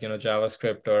tooling, like,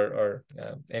 JavaScript or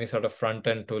any sort of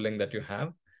front-end tooling that you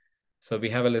have. So we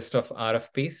have a list of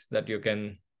RFPs that you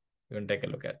can take a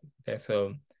look at. Okay, so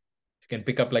you can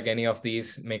pick up like any of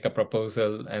these, make a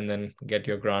proposal, and then get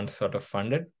your grants sort of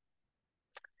funded.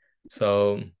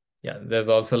 So yeah, there's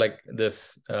also like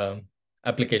this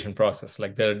application process.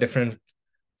 Like there are different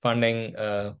funding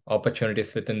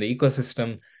opportunities within the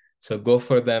ecosystem. So go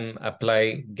for them,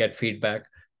 apply, get feedback.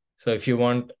 So if you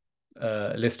want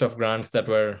a list of grants that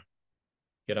were,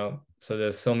 so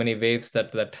there's so many waves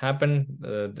that happen.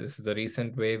 This is the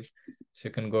recent wave, so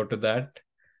you can go to that.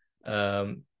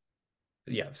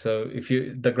 Yeah, so if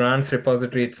the grants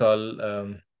repository, it's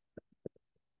all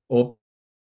open.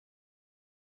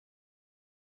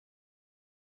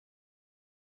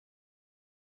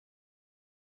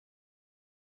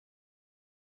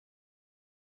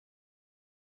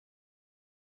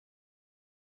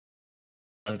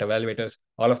 Evaluators,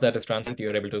 all of that is transparent.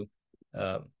 You're able to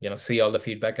see all the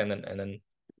feedback and then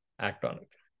act on it.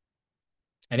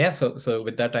 And yeah, so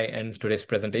with that I end today's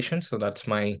presentation. So that's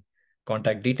my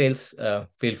contact details.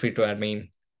 Feel free to add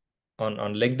me on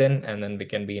LinkedIn, and then we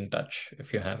can be in touch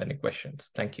if you have any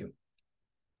questions. Thank you.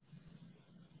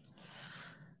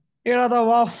 Yeah, Radha,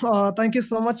 wow. Thank you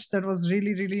so much. That was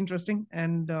really, really interesting.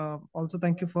 And also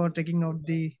thank you for taking out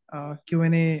the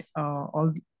Q&A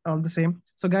all the same.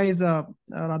 So guys,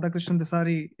 Radhakrishnan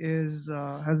Desari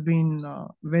has been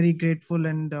very grateful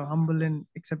and humble in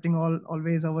accepting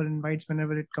always our invites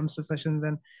whenever it comes to sessions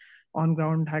and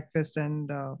on-ground Hackfest, and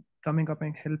coming up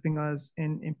and helping us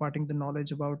in imparting the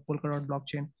knowledge about Polkadot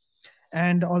blockchain.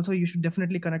 And also you should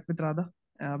definitely connect with Radha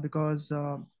because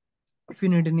if you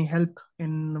need any help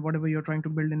in whatever you're trying to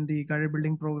build in the guided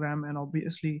building program, and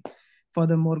obviously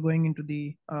furthermore going into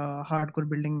the hardcore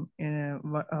building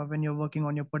when you're working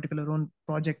on your particular own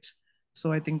projects.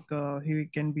 So I think he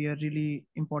can be a really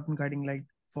important guiding light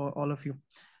for all of you.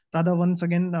 Radha, once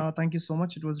again, thank you so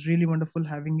much. It was really wonderful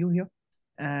having you here.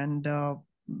 And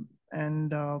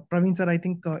Praveen sir, I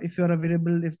think if you're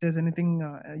available, if there's anything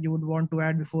you would want to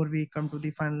add before we come to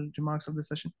the final remarks of the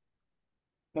session.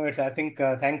 No, I think,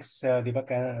 thanks,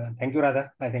 Deepak. Thank you,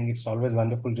 Radha. I think it's always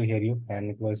wonderful to hear you, and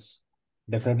it was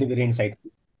definitely very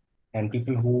insightful. And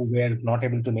people who were not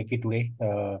able to make it today,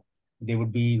 we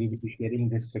would be sharing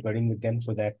this recording with them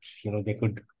so that, they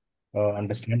could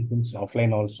understand things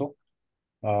offline also.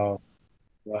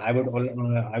 I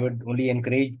would only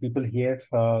encourage people here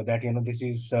that this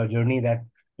is a journey that,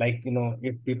 like,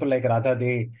 if people like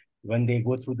Radha, when they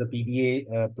go through the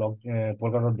PBA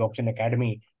Polkadot Blockchain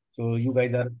Academy, so you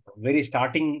guys are very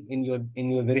starting in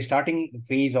your very starting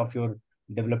phase of your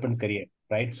development career,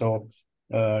 right? So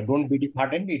don't be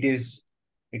disheartened.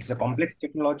 It's a complex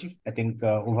technology. I think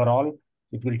overall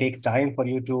it will take time for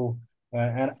you to.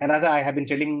 And Radha, I have been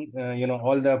telling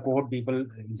all the cohort people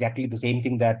exactly the same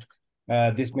thing, that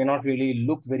this may not really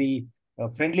look very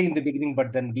friendly in the beginning,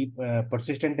 but then be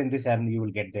persistent in this and you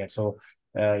will get there. So,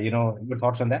 your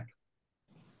thoughts on that?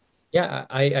 Yeah,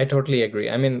 I totally agree.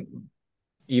 I mean,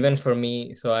 even for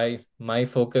me, so my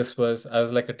focus was, I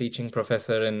was like a teaching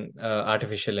professor in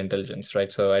artificial intelligence, right?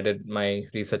 So I did my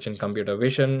research in computer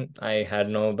vision. I had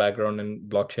no background in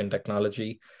blockchain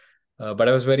technology, but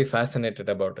I was very fascinated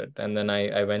about it. And then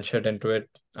I ventured into it.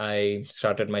 I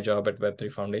started my job at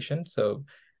Web3 Foundation. So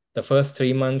the first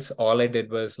 3 months, all I did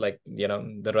was like,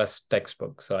 the Rust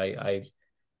textbook. So I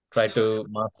tried to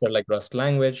master like Rust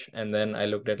language, and then I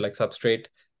looked at like Substrate.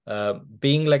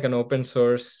 Being like an open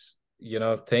source,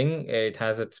 thing, it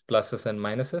has its pluses and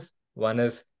minuses. One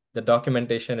is the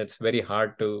documentation. It's very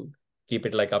hard to keep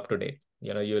it like up to date.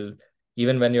 You'll,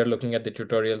 even when you're looking at the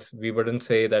tutorials, we wouldn't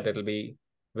say that it'll be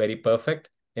very perfect.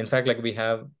 In fact, like we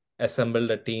have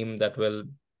assembled a team that will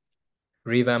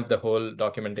revamp the whole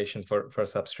documentation for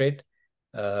Substrate,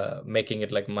 making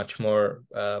it like much more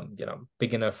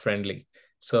beginner friendly.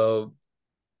 So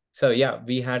yeah,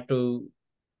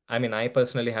 I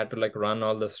personally had to like run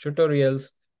all those tutorials,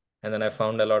 and then I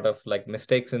found a lot of like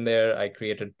mistakes in there. I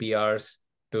created PRs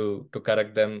to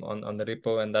correct them on the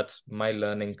repo, and that's my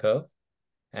learning curve.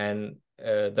 And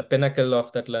the pinnacle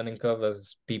of that learning curve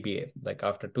was PBA. Like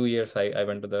after 2 years, I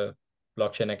went to the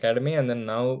Blockchain Academy, and then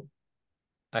now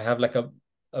I have like a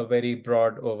very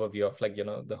broad overview of like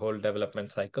the whole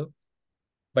development cycle.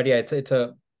 But yeah,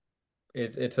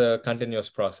 it's a continuous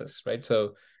process, right?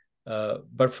 So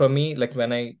but for me, like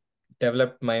when I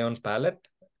developed my own palette,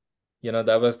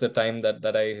 that was the time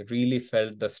that I really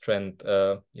felt the strength.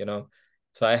 So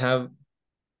I have,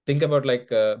 think about like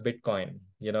Bitcoin,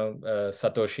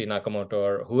 Satoshi Nakamoto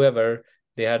or whoever.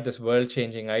 They had this world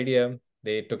changing idea.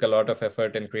 They took a lot of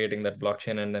effort in creating that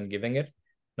blockchain and then giving it.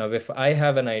 Now if I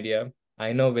have an idea,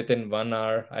 I know within 1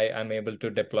 hour I'm able to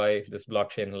deploy this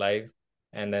blockchain live,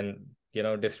 and then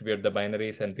distribute the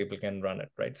binaries and people can run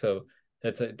it, right? So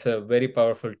It's a very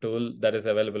powerful tool that is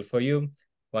available for you.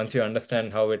 Once you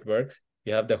understand how it works,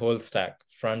 you have the whole stack,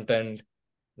 front end,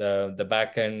 the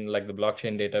back end, like the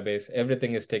blockchain database,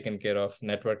 everything is taken care of,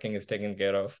 networking is taken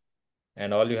care of.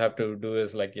 And all you have to do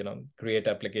is like, create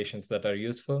applications that are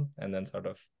useful and then sort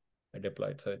of deploy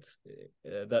it. So it's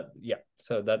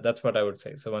so that's what I would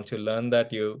say. So once you learn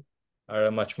that, you are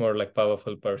a much more like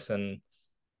powerful person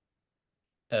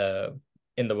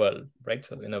in the world, right?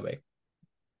 So in a way.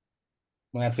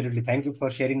 Well, absolutely. Thank you for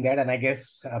sharing that. And I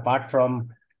guess apart from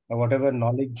whatever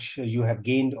knowledge you have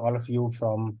gained, all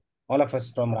of us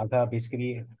from Radha,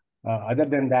 basically, other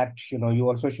than that, you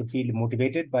also should feel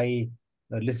motivated by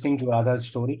listening to Radha's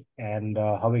story and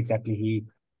how exactly he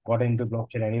got into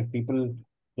blockchain. And if people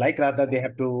like Radha,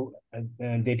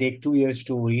 they take 2 years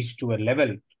to reach to a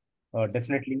level.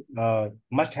 Definitely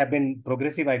must have been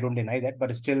progressive. I don't deny that,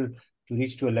 but still to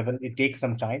reach to a level, it takes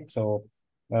some time. So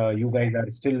you guys are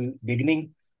still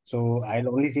beginning. So I'll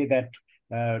only say that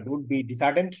don't be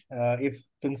disheartened if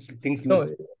things look.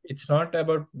 No, it's not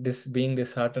about this being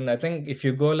disheartened. I think if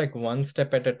you go like one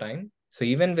step at a time, so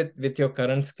even with your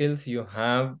current skills, you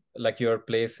have like your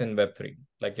place in Web3.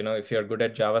 Like, if you're good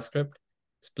at JavaScript,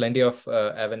 there's plenty of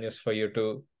avenues for you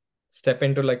to step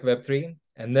into like Web3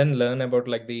 and then learn about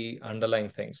like the underlying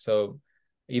things. So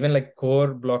even like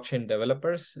core blockchain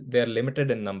developers, they're limited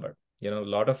in number. A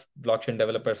lot of blockchain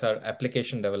developers are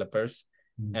application developers.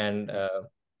 And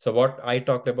so what I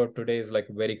talked about today is like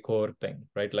very core thing,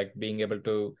 right? Like being able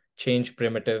to change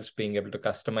primitives, being able to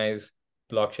customize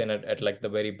blockchain at like the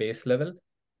very base level.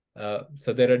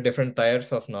 So there are different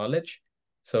tiers of knowledge.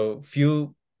 So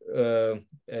few,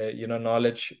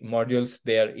 knowledge modules,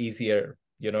 they are easier,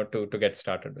 to get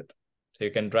started with. So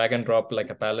you can drag and drop like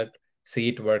a palette, see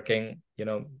it working,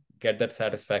 get that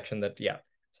satisfaction that, yeah,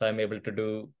 so I'm able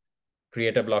to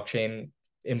create a blockchain,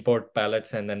 import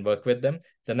palettes, and then work with them.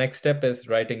 The next step is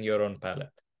writing your own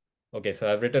palette. Okay,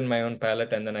 so I've written my own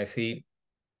palette, and then I see,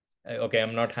 okay,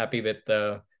 I'm not happy with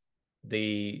the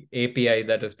API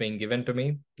that is being given to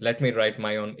me. Let me write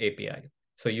my own API.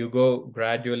 So you go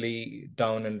gradually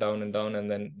down and down and down, and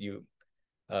then you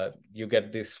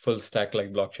get this full stack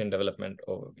like blockchain development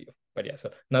overview. But yeah,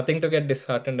 so nothing to get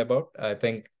disheartened about. I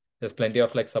think there's plenty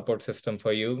of like support system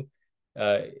for you.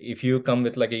 If you come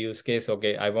with like a use case,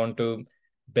 okay, I want to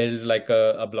build like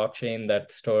a blockchain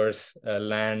that stores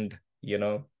land,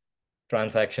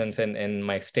 transactions in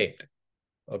my state.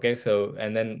 Okay, so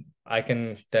and then I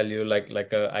can tell you like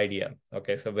a idea.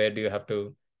 Okay, so where do you have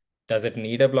to? Does it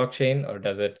need a blockchain, or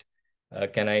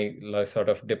can I sort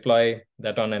of deploy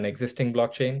that on an existing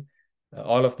blockchain?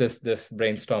 All of this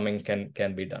brainstorming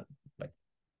can be done. Like,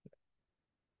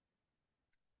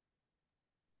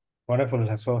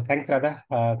 Wonderful. So thanks, Radha.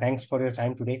 Thanks for your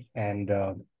time today, and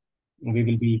we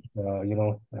will be,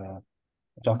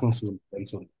 talking soon, very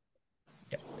soon.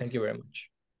 yeah, thank you very much.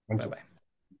 Thank Bye you. bye.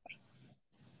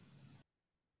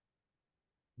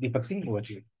 Deepak Singh, over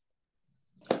to you.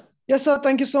 Yes, sir.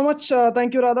 Thank you so much.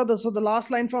 Thank you, Radha. So the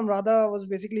last line from Radha was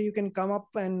basically you can come up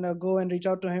and go and reach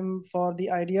out to him for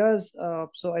the ideas.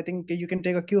 So I think you can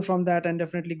take a cue from that and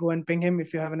definitely go and ping him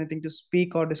if you have anything to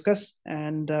speak or discuss.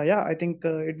 And yeah, I think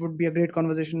it would be a great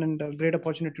conversation and a great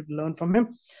opportunity to learn from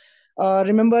him.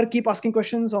 Remember, keep asking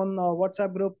questions on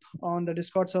WhatsApp group, on the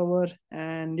Discord server,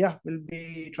 and yeah, we'll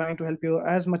be trying to help you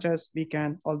as much as we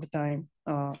can all the time.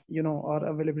 Our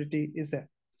availability is there.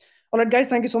 All right, guys,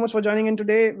 thank you so much for joining in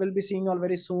today. We'll be seeing you all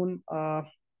very soon.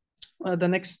 The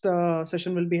next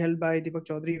session will be held by Deepak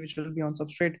Chaudhary, which will be on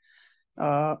Substrate.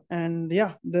 And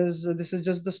yeah, this is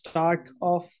just the start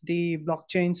of the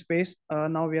blockchain space.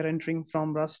 Now we are entering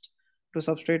from Rust to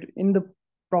Substrate in the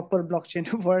proper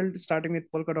blockchain world, starting with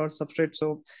Polkadot Substrate.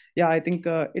 So yeah, I think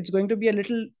it's going to be a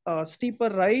little steeper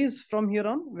rise from here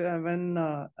on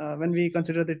when we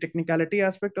consider the technicality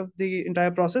aspect of the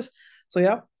entire process. So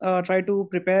yeah, try to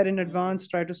prepare in advance,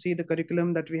 try to see the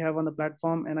curriculum that we have on the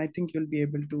platform, and I think you'll be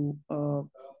able to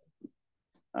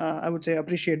I would say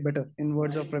appreciate better, in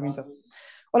words of Praveen sir.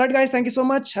 All right, guys, thank you so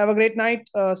much. Have a great night.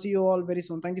 See you all very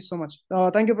soon. Thank you so much.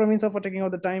 Thank you, Praveen sir, for taking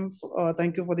out the time.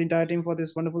 Thank you for the entire team for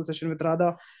this wonderful session with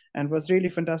Radha, and it was really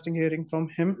fantastic hearing from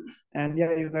him. And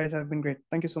yeah, you guys have been great.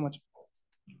 Thank you so much.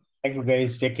 Thank you,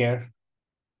 guys. Take care.